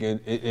little weekend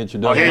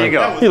introduction. Oh, here you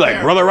go. He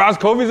like, brother Raz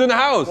Kofi's in the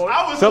house. Well,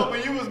 I was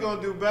hoping you was going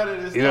to do better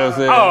this time. You know what I'm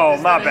saying? Oh,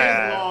 my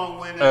bad.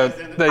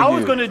 I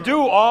was going to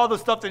do all the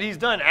stuff that he's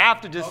done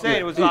after just saying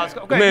it was Raz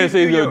Kofi. The man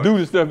said he's going to do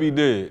the stuff he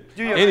did.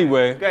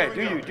 Anyway. Do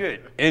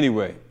it.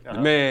 Anyway, the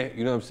man,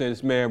 you know what I'm saying?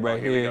 This man right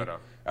here,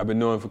 I've been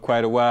knowing him for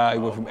quite a while. He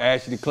went from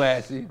ashy to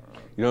classy. You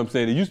know what I'm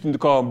saying? They used to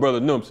call him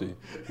Brother Numpsy,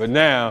 but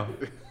now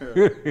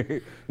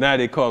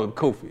they call him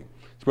Kofi.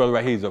 This brother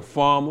right here, he's a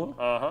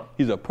farmer.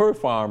 He's a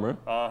farmer.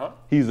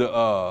 He's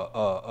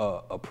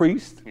a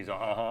priest. He's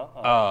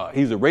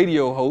a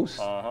radio host.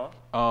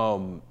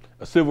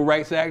 A civil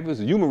rights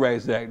activist, a human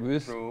rights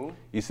activist. True.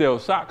 He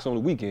sells socks on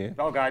the weekend.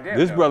 Oh, goddamn.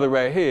 This brother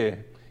right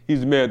here, he's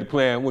the man of the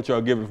plan. What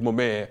y'all giving for my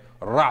man,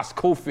 Raz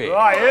Kofi.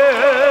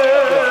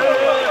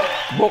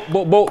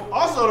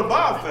 Also the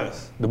Bob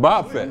Fest. The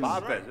Bob Fest.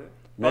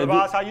 Brother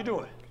Raz, how you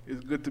doing?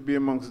 It's good to be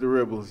amongst the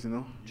rebels,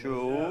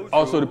 True.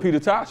 Also the Peter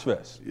Tosh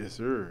Fest. Yes,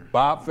 sir.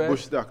 Bob Fest.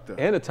 Bush Doctor.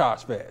 And the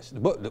Tosh Fest.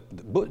 The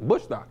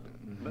Bush Doctor.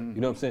 You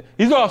know what I'm saying?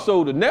 He's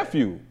also the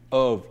nephew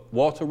of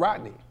Walter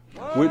Rodney,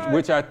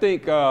 which I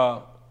think,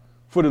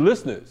 for the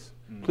listeners,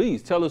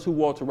 please tell us who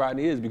Walter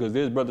Rodney is, because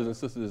there's brothers and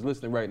sisters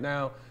listening right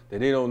now that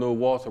they don't know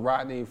Walter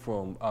Rodney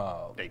from...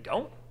 They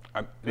don't?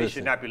 They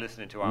should not be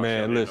listening to our show. They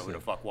don't know who the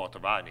fuck Walter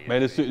Rodney is.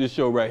 Man, this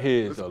show right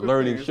here is a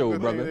learning show,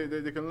 brother.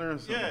 They can learn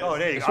something. Oh,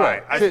 there you go.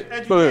 That's right.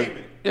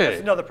 Education.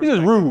 That's another perspective. He's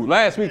just rude.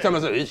 Last week, time I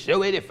said, it's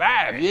show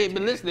 85. You ain't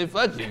been listening,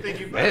 fuck you.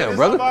 Damn,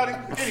 brother.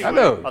 Anyway, I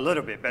know. A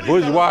little bit better.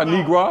 Bourgeois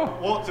Negro.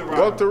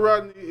 Walter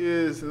Rodney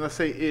is, and I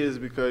say is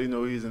because,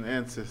 he's an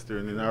ancestor,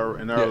 and in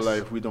our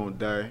life, we don't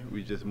die.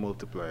 We just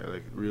multiply,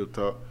 like real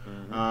talk.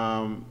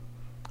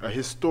 A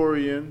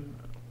historian,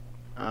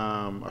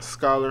 a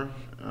scholar,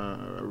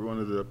 one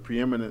of the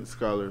preeminent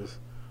scholars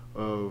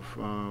of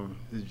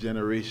his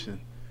generation,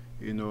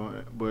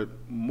 but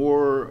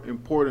more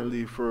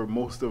importantly for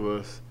most of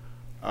us,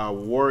 a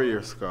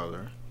warrior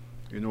scholar,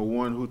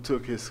 one who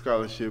took his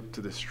scholarship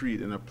to the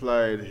street and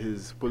applied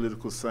his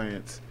political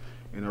science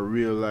in a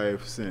real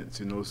life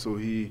sense, so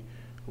he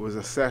was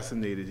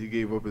assassinated. He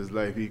gave up his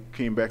life. He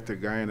came back to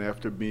Guyana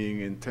after being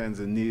in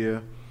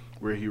Tanzania,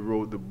 where he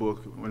wrote the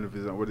book, one of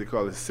his, what they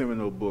call his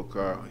seminal book,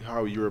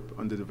 How Europe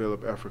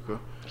Underdeveloped Africa.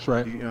 That's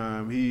right.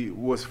 He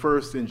was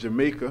first in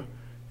Jamaica,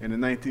 and in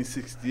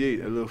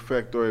 1968, a little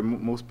factoid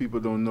most people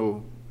don't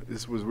know,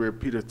 this was where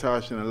Peter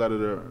Tosh and a lot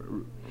of the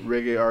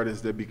reggae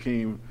artists that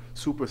became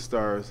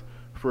superstars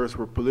first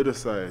were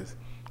politicized.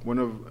 One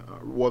of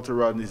Walter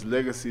Rodney's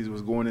legacies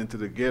was going into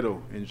the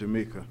ghetto in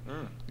Jamaica,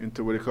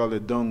 into what they call the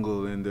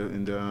dungle and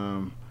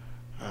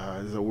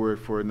there's a word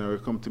for it now, it'll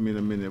come to me in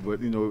a minute, but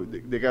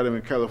they got him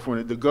in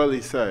California, the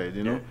gully side,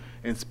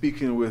 and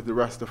speaking with the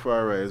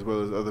Rastafari as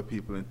well as other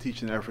people and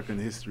teaching African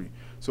history.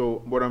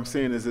 So what I'm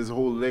saying is his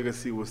whole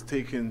legacy was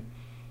taking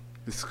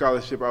the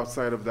scholarship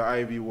outside of the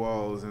ivy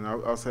walls and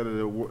outside of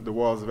the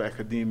walls of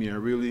academia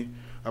and really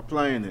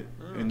applying it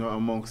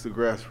amongst the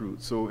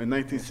grassroots. So in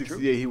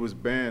 1968 he was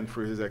banned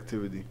for his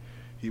activity.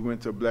 He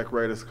went to a Black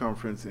Writers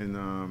Conference in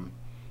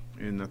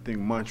I think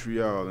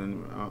Montreal,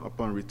 and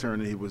upon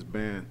returning he was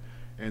banned.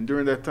 And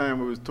during that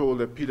time, I was told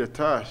that Peter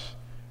Tosh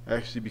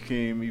actually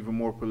became even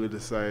more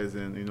politicized,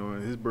 and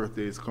and his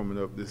birthday is coming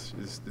up this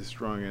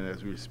strong, and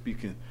as we were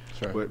speaking,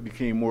 but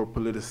became more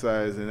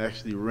politicized and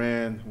actually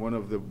ran one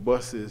of the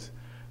buses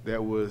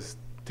that was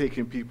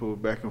taking people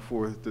back and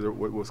forth to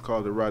what was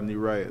called the Rodney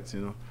riots.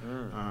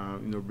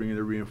 Bringing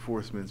the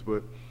reinforcements.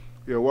 But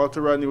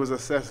Walter Rodney was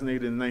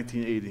assassinated in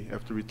 1980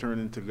 after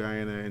returning to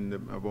Guyana in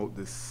about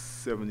the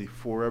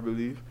 74, I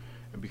believe,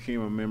 and became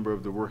a member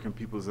of the Working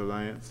People's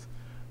Alliance.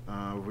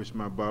 Which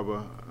my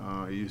Baba,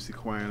 UC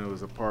Quina,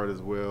 was a part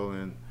as well,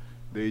 and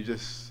they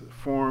just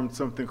formed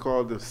something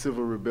called the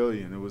Civil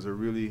Rebellion. It was a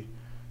really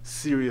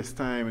serious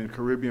time in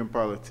Caribbean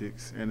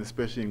politics, and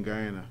especially in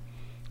Guyana,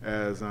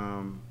 as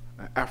an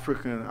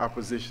African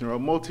opposition, or a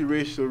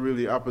multiracial,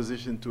 really,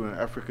 opposition to an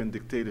African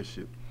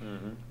dictatorship,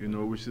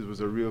 which was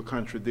a real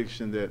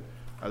contradiction that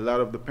a lot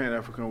of the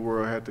Pan-African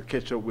world had to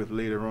catch up with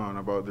later on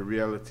about the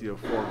reality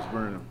of Forbes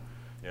Burnham,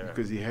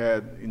 because he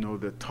had,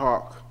 the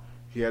talk,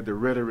 he had the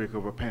rhetoric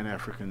of a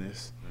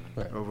Pan-Africanist,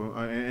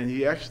 and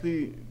he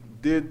actually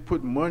did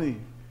put money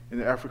in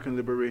the African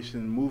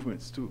liberation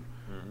movements too.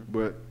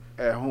 But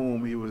at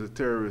home, he was a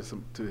terrorist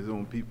to his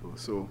own people.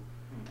 So,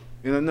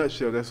 in a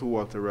nutshell, that's who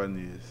Walter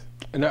Rodney is.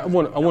 And I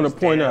want to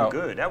point out.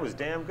 Good. That was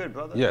damn good,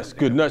 brother. Yes,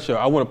 good nutshell.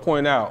 I want to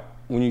point out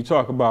when you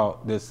talk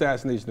about the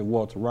assassination of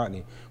Walter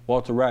Rodney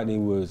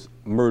was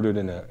murdered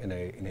in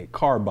a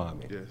car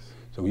bombing. Yes.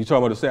 So when you talk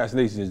about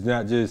assassination, it's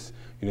not just,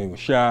 you know, he was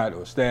shot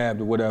or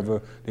stabbed or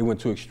whatever. They went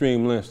to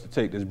extreme lengths to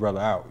take this brother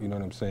out, you know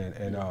what I'm saying?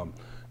 And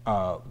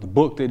the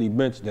book that he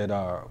mentioned, that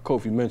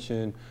Kofi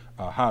mentioned,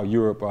 How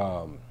Europe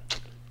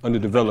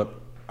Underdeveloped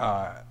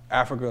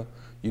Africa,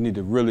 you need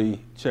to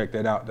really check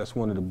that out. That's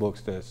one of the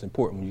books that's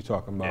important when you're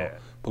talking about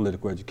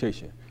political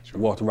education. Sure.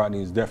 Walter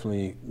Rodney is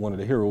definitely one of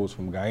the heroes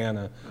from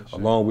Guyana,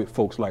 along with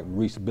folks like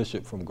Maurice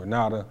Bishop from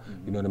Grenada.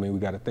 You know what I mean? We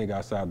got to think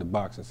outside the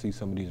box and see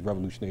some of these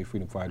revolutionary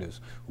freedom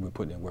fighters who've been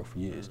putting in work for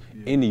years.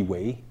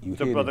 Anyway, you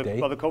so here brother, today.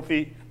 Brother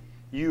Kofi,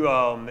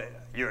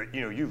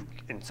 you've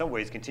in some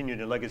ways continued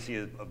the legacy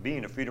of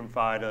being a freedom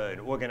fighter, an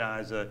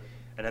organizer,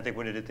 and I think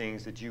one of the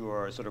things that you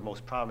are sort of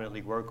most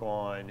prominently work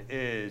on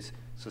is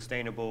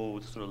sustainable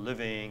sort of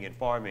living and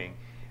farming.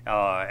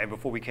 And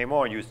before we came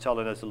on, you was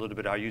telling us a little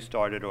bit how you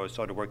started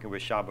working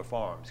with Shamba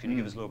Farms. Can you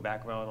give us a little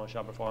background on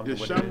Shamba Farms? Yeah,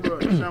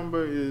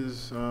 Shamba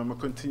is a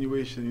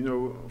continuation. You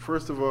know,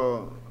 first of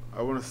all,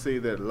 I want to say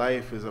that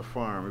life is a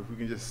farm. If we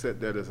can just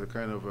set that as a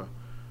kind of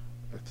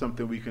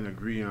something we can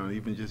agree on,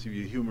 even just if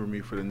you humor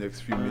me for the next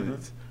few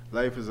minutes.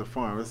 Life is a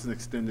farm. That's an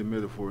extended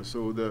metaphor.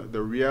 So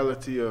the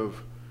reality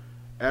of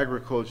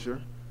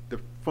agriculture, the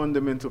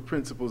fundamental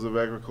principles of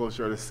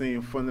agriculture are the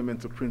same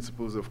fundamental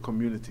principles of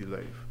community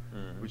life,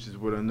 which is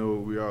what I know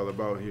we're all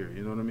about here.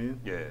 You know what I mean?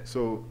 Yeah.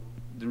 So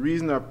the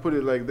reason I put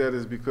it like that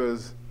is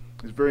because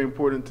it's very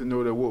important to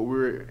know that what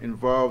we're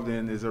involved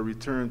in is a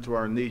return to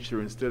our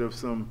nature instead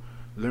of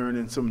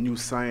learning some new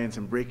science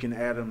and breaking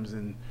atoms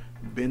and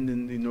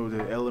bending, you know,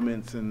 the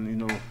elements and, you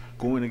know,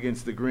 going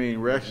against the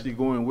grain. We're actually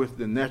going with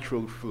the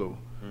natural flow.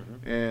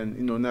 And,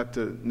 you know, not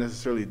to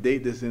necessarily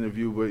date this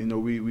interview, but, you know,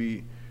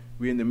 we're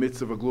in the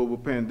midst of a global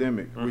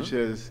pandemic, which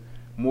has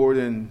more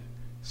than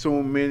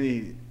so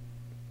many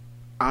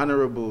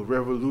honorable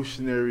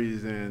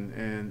revolutionaries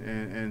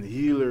and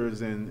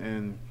healers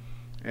and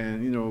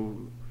you know,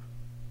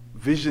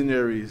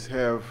 visionaries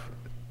have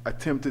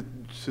attempted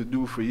to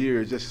do for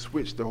years, just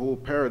switch the whole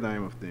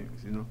paradigm of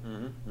things, you know.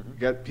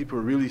 Got people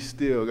really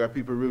still, got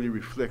people really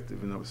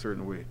reflective in a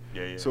certain way.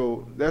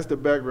 So that's the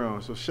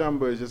background. So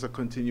Shamba is just a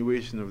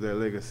continuation of that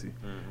legacy.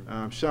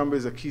 Shamba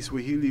is a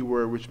Kiswahili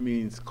word which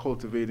means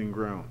cultivating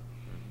ground,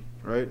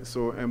 right?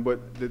 So,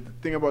 but the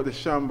thing about the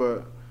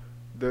Shamba,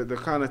 the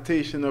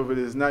connotation of it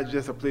is not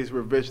just a place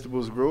where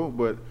vegetables grow,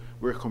 but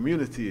where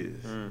community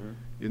is.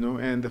 You know,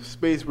 and the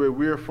space where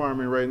we're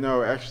farming right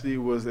now actually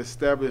was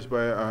established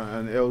by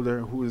an elder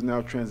who is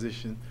now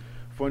transitioned.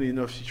 Funny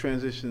enough, she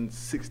transitioned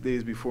 6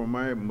 days before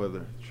my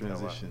mother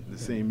transitioned, the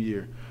same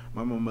year.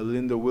 Mama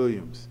Melinda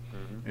Williams.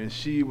 And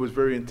she was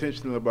very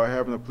intentional about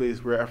having a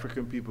place where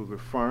African people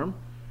could farm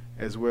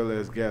as well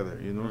as gather,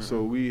 you know.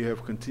 So we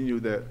have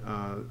continued that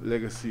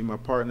legacy. My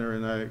partner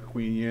and I,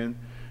 Queen Yen,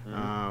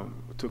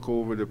 took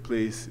over the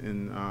place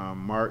in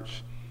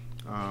March.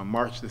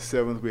 March the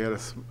 7th, we had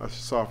a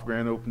soft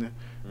grand opening,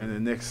 and the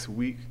next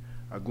week,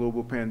 a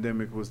global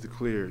pandemic was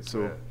declared.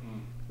 So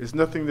it's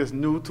nothing that's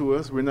new to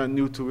us. We're not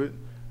new to it.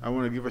 I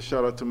want to give a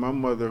shout out to my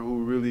mother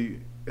who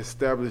really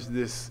established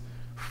this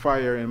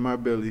fire in my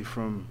belly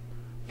from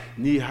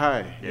knee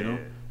high, you know.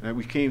 And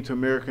we came to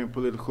America in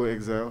political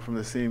exile from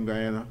the same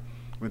Guyana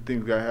when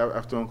things got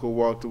after Uncle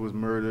Walter was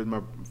murdered.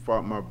 My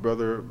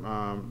brother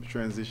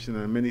transitioned,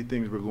 and many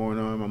things were going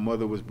on. My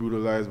mother was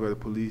brutalized by the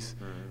police,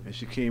 and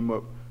she came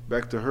up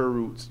back to her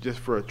roots just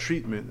for a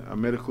treatment, a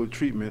medical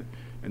treatment,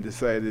 and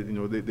decided, you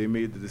know, they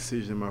made the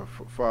decision, my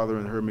father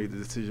and her made the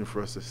decision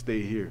for us to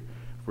stay here,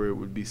 where it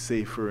would be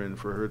safer and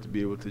for her to be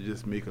able to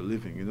just make a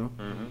living, you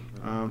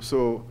know.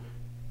 So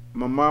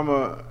my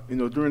mama, you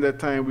know, during that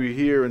time we were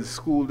here in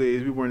school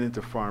days, we weren't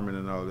into farming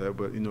and all that,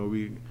 but, you know,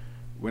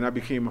 when I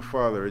became a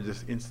father, it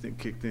just instant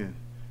kicked in,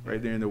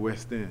 right there in the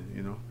West End,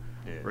 you know.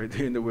 Right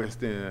there in the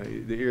West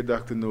End. The ear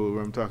doctor knows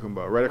what I'm talking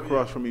about. Right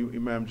across from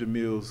Imam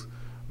Jamil's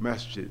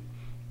masjid.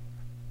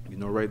 You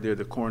know, right there at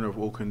the corner of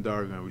Oak and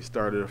Dargan. We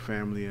started a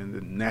family, and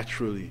then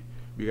naturally,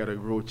 we got to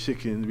grow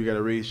chickens, we got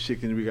to raise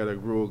chickens, we got to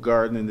grow a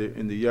garden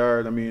in the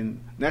yard. I mean,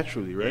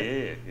 naturally,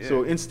 right?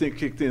 So instinct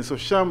kicked in. So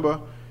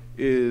Shamba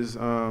is,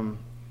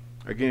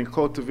 again,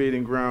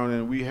 cultivating ground,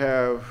 and we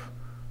have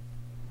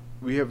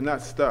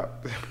not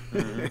stopped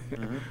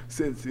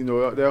since, you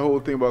know, that whole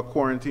thing about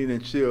quarantine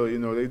and chill. You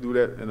know, they do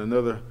that in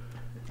another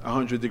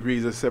 100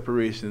 degrees of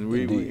separation.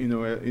 We you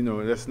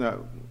know, that's not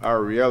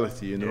our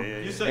reality, you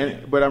know.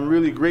 But I'm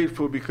really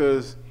grateful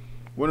because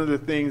one of the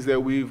things that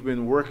we've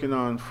been working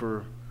on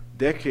for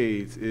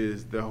decades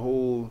is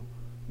the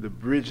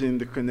bridging,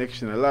 the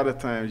connection. A lot of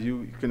times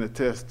you can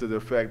attest to the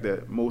fact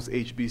that most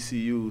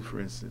HBCUs, for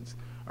instance,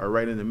 are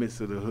right in the midst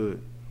of the hood,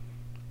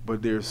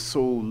 but there's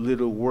so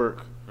little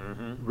work,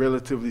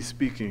 relatively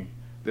speaking,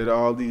 that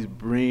all these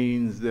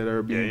brains that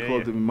are being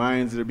cultivated,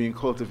 minds that are being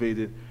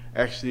cultivated,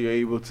 actually are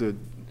able to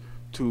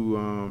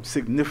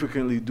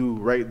significantly do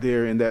right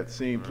there in that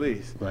same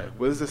place.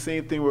 Well, it's the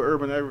same thing with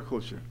urban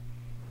agriculture.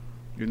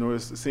 You know,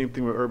 it's the same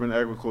thing with urban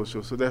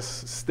agriculture. So that's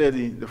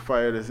steady the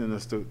fire that's in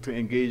us to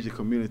engage the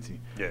community.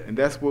 Yeah. And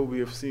that's what we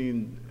have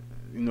seen,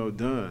 you know,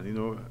 done, you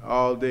know,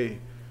 all day.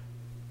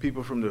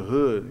 People from the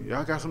hood,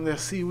 y'all got some of that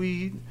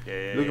seaweed,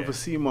 looking for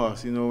sea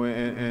moss, you know,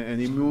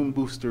 and immune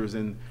boosters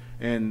and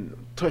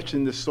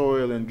touching the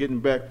soil and getting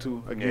back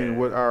to, again,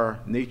 what our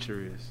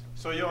nature is.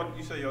 So you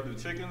say y'all do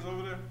chickens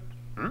over there?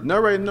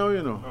 Not right now,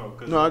 you know.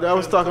 Oh, no, I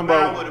was talking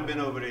about. I would have been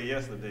over there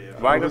yesterday.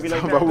 Why I was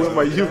talking about where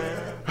my youth.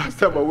 I was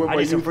talking about where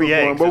my youth was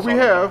going, but we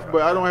have,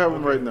 but I don't have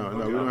them right now.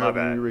 No, we don't have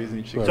any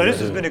raising chickens. So this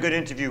has been a good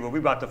interview, but we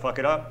about to fuck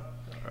it up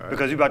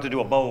because we about to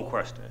do a bold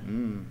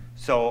question.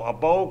 So a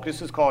bold,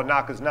 this is called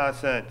Naka's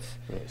Nonsense.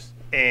 Yes.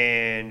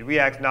 And we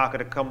asked Naka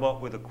to come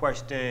up with a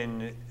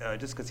question,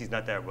 just because he's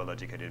not that well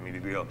educated, let me be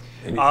real.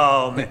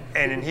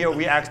 And in here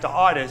we asked the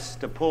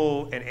artist to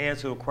pull and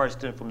answer a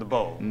question from the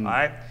bowl, all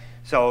right?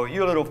 So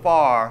you're a little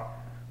far,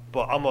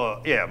 but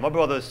my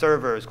brother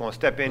server is gonna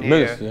step in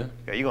here.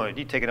 Yeah, you're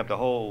taking up the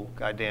whole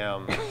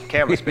goddamn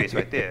camera space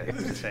right there.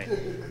 It's insane.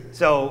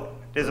 So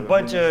there's a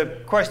bunch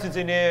of questions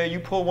in there. You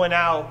pull one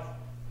out,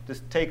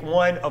 just take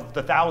one of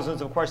the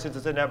thousands of questions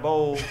that's in that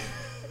bowl,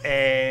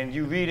 and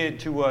you read it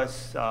to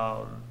us.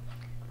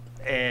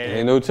 And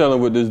ain't no telling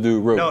what this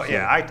dude wrote. No, so.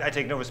 yeah, I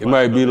take no responsibility. It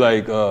might be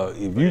like,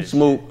 if you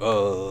smoke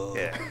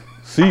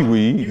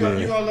seaweed. You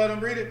gonna let him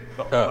read it?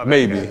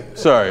 Maybe.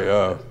 Sorry.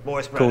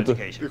 More spread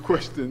education. The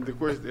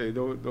question, hey,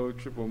 don't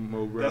trip on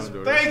Mo Brown,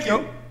 though. Thank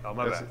you. Oh,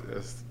 my bad.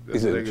 That's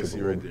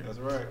legacy right there. That's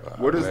right.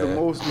 What is the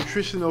most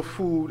nutritional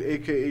food,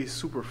 aka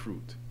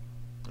superfruit?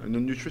 And the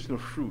nutritional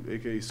fruit,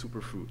 aka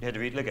superfruit. You had to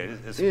read, look at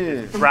it.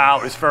 His brow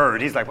is furrowed.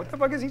 He's like, what the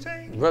fuck is he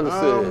saying? Brother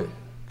said,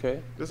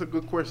 okay. That's a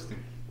good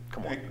question.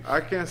 Come on.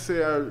 I can't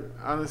say I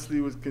honestly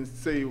can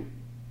say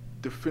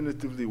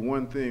definitively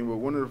one thing, but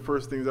one of the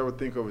first things I would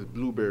think of is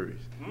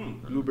blueberries.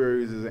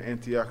 Blueberries is an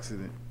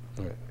antioxidant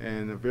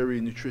and a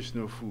very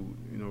nutritional food.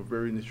 You know,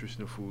 very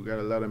nutritional food. Got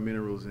a lot of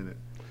minerals in it.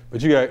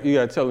 But you got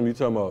to tell him you're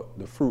talking about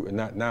the fruit and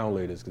not now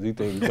laters, because he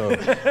think you're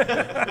talking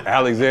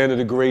Alexander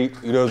the Great.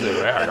 You know,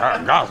 saying,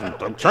 I got some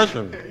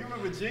nutrition. You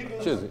remember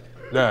Jingles?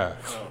 Nah.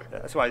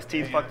 That's why his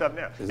teeth fucked up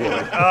now.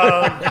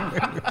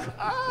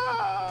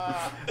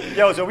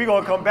 Yo, so we're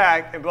going to come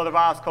back, and Brother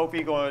Ross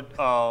Kofi going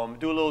to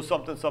do a little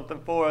something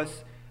for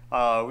us.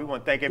 We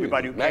want to thank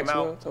everybody who came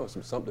out. Tell us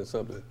something. Do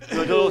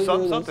a little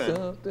something.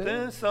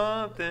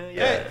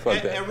 Yeah.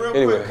 Fuck that. And real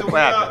Anyway. quick,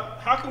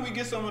 how can we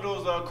get some of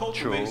those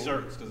Cultivate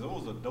shirts? Because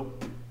those are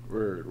dope.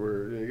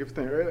 Word. Yeah, give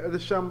thanks. At the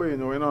Shamba, you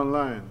know, and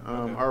online.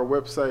 Our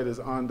website is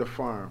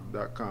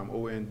ondafarm.com,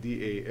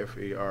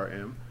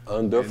 ONDAFARM.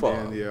 On the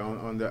farm. And then,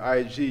 on the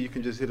IG, you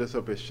can just hit us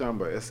up at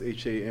Shamba,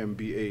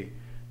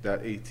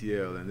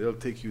 SHAMBA.ATL, and they'll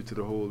take you to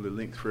the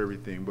links for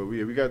everything. But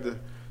we got the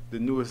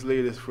newest,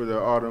 latest for the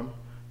autumn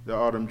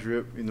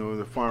drip, you know,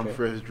 the farm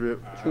fresh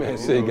drip. Man,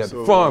 say you got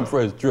the farm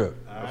fresh drip.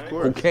 Of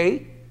course.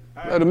 Okay?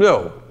 Let them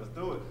know. Let's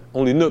do it.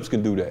 Only Noops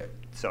can do that.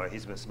 Sorry,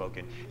 he's been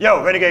smoking.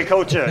 Yo, Renegade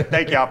Culture,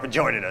 thank y'all for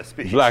joining us.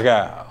 Peace. Black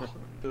Owl.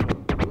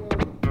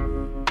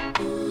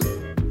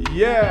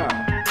 Yeah.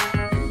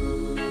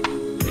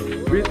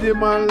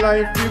 Rhythm and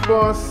life, the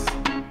boss.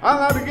 All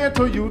of the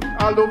ghetto youth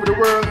all over the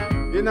world.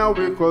 In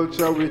our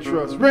culture, we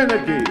trust.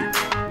 Renegade.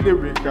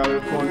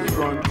 Lyrical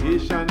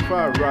confrontation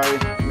for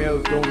right.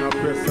 Meltdown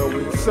oppressor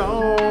with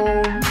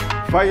sound.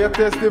 Fire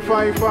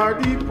testify for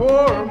the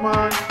poor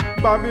man.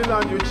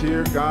 Babylon, you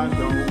cheer, gone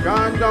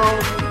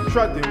down.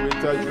 Treading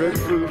with a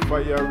dreadful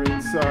fire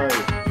inside.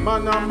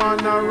 Man a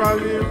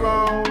rally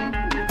round.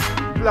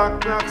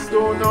 Black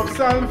stone of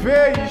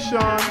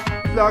salvation.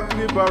 Black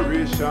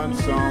liberation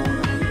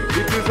sound.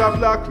 It is a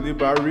black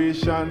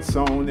liberation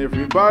sound,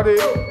 everybody.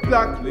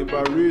 Black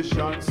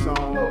liberation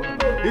sound.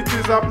 It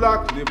is a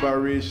black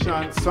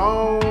liberation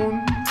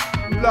sound.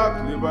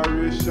 Black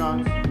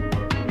liberation.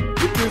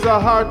 It is a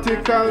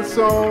article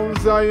sound,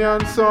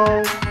 Zion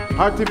sound.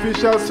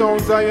 Artificial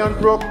sound, Zion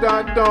broke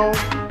that down.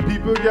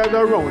 People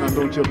gather round and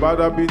don't you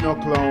bother be no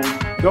clown.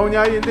 Down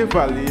here in the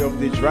valley of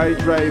the dry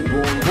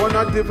bone.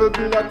 Wanna devil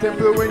build a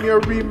temple when you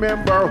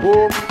remember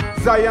home.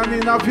 Zion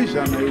in a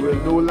vision, I will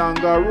no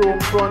longer roam.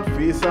 Front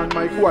face and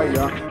my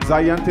choir,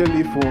 Zion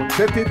telephone.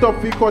 Set it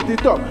up, we cut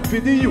it up, for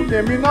the youth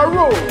them in a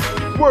row.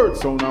 Word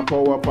sound and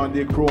power upon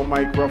the chrome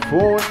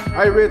microphone.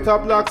 I rate a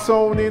black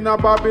sound in a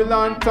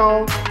Babylon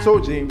town. So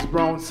James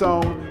Brown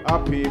sound, a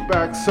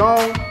payback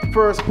sound.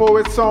 First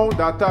poet sound,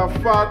 that a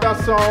father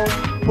sound.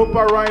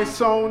 Papa Rice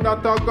sound, that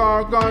a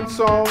Gargan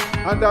sound.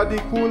 And that the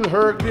Cool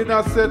Herc did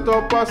not set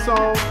up a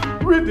sound.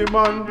 Rhythm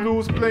and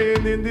blues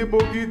playing in the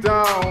boogie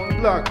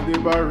down. Black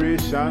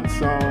liberation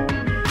sound.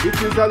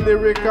 It is a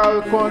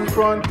lyrical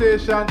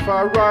confrontation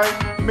for right.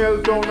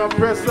 Meltdown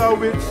oppressor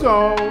with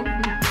sound.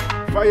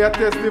 Fire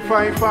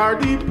testify for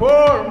the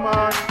poor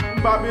man.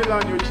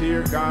 Babylon, you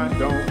cheer, gone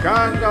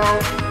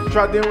down.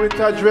 Treading with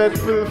a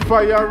dreadful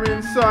fire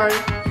inside.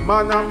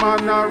 Man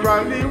a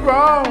rally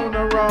round.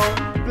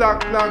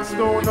 Black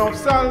stone of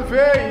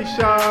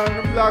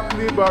salvation. Black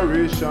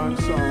liberation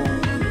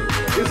sound.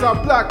 It's a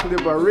black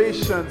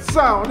liberation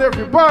sound,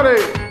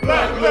 everybody.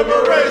 Black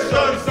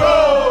liberation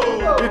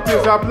sound. It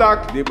is a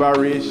black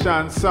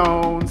liberation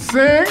sound.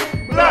 Sing.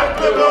 Black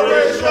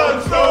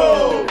liberation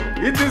sound.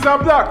 It is a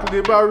black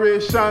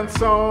liberation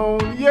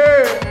sound.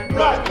 Yeah.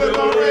 Black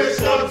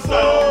liberation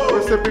sound.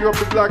 We're stepping up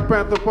the Black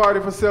Panther Party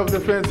for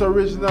Self-Defense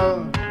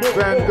Original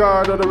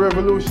Vanguard of the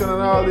Revolution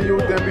and all the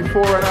youth there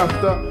before and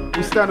after.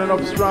 We're standing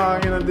up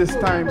strong in this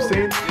time,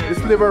 see? It's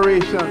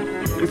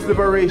liberation. It's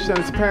liberation.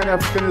 It's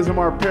Pan-Africanism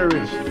or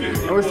perish.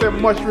 And we say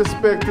much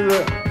respect to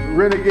the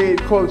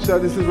renegade culture.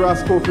 This is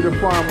Roscoe for the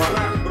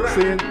farmer.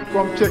 See?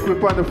 Come check me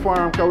on the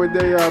farm because we're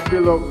there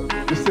build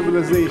up the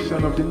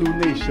civilization of the new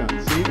nation.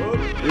 See?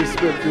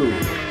 Respect you.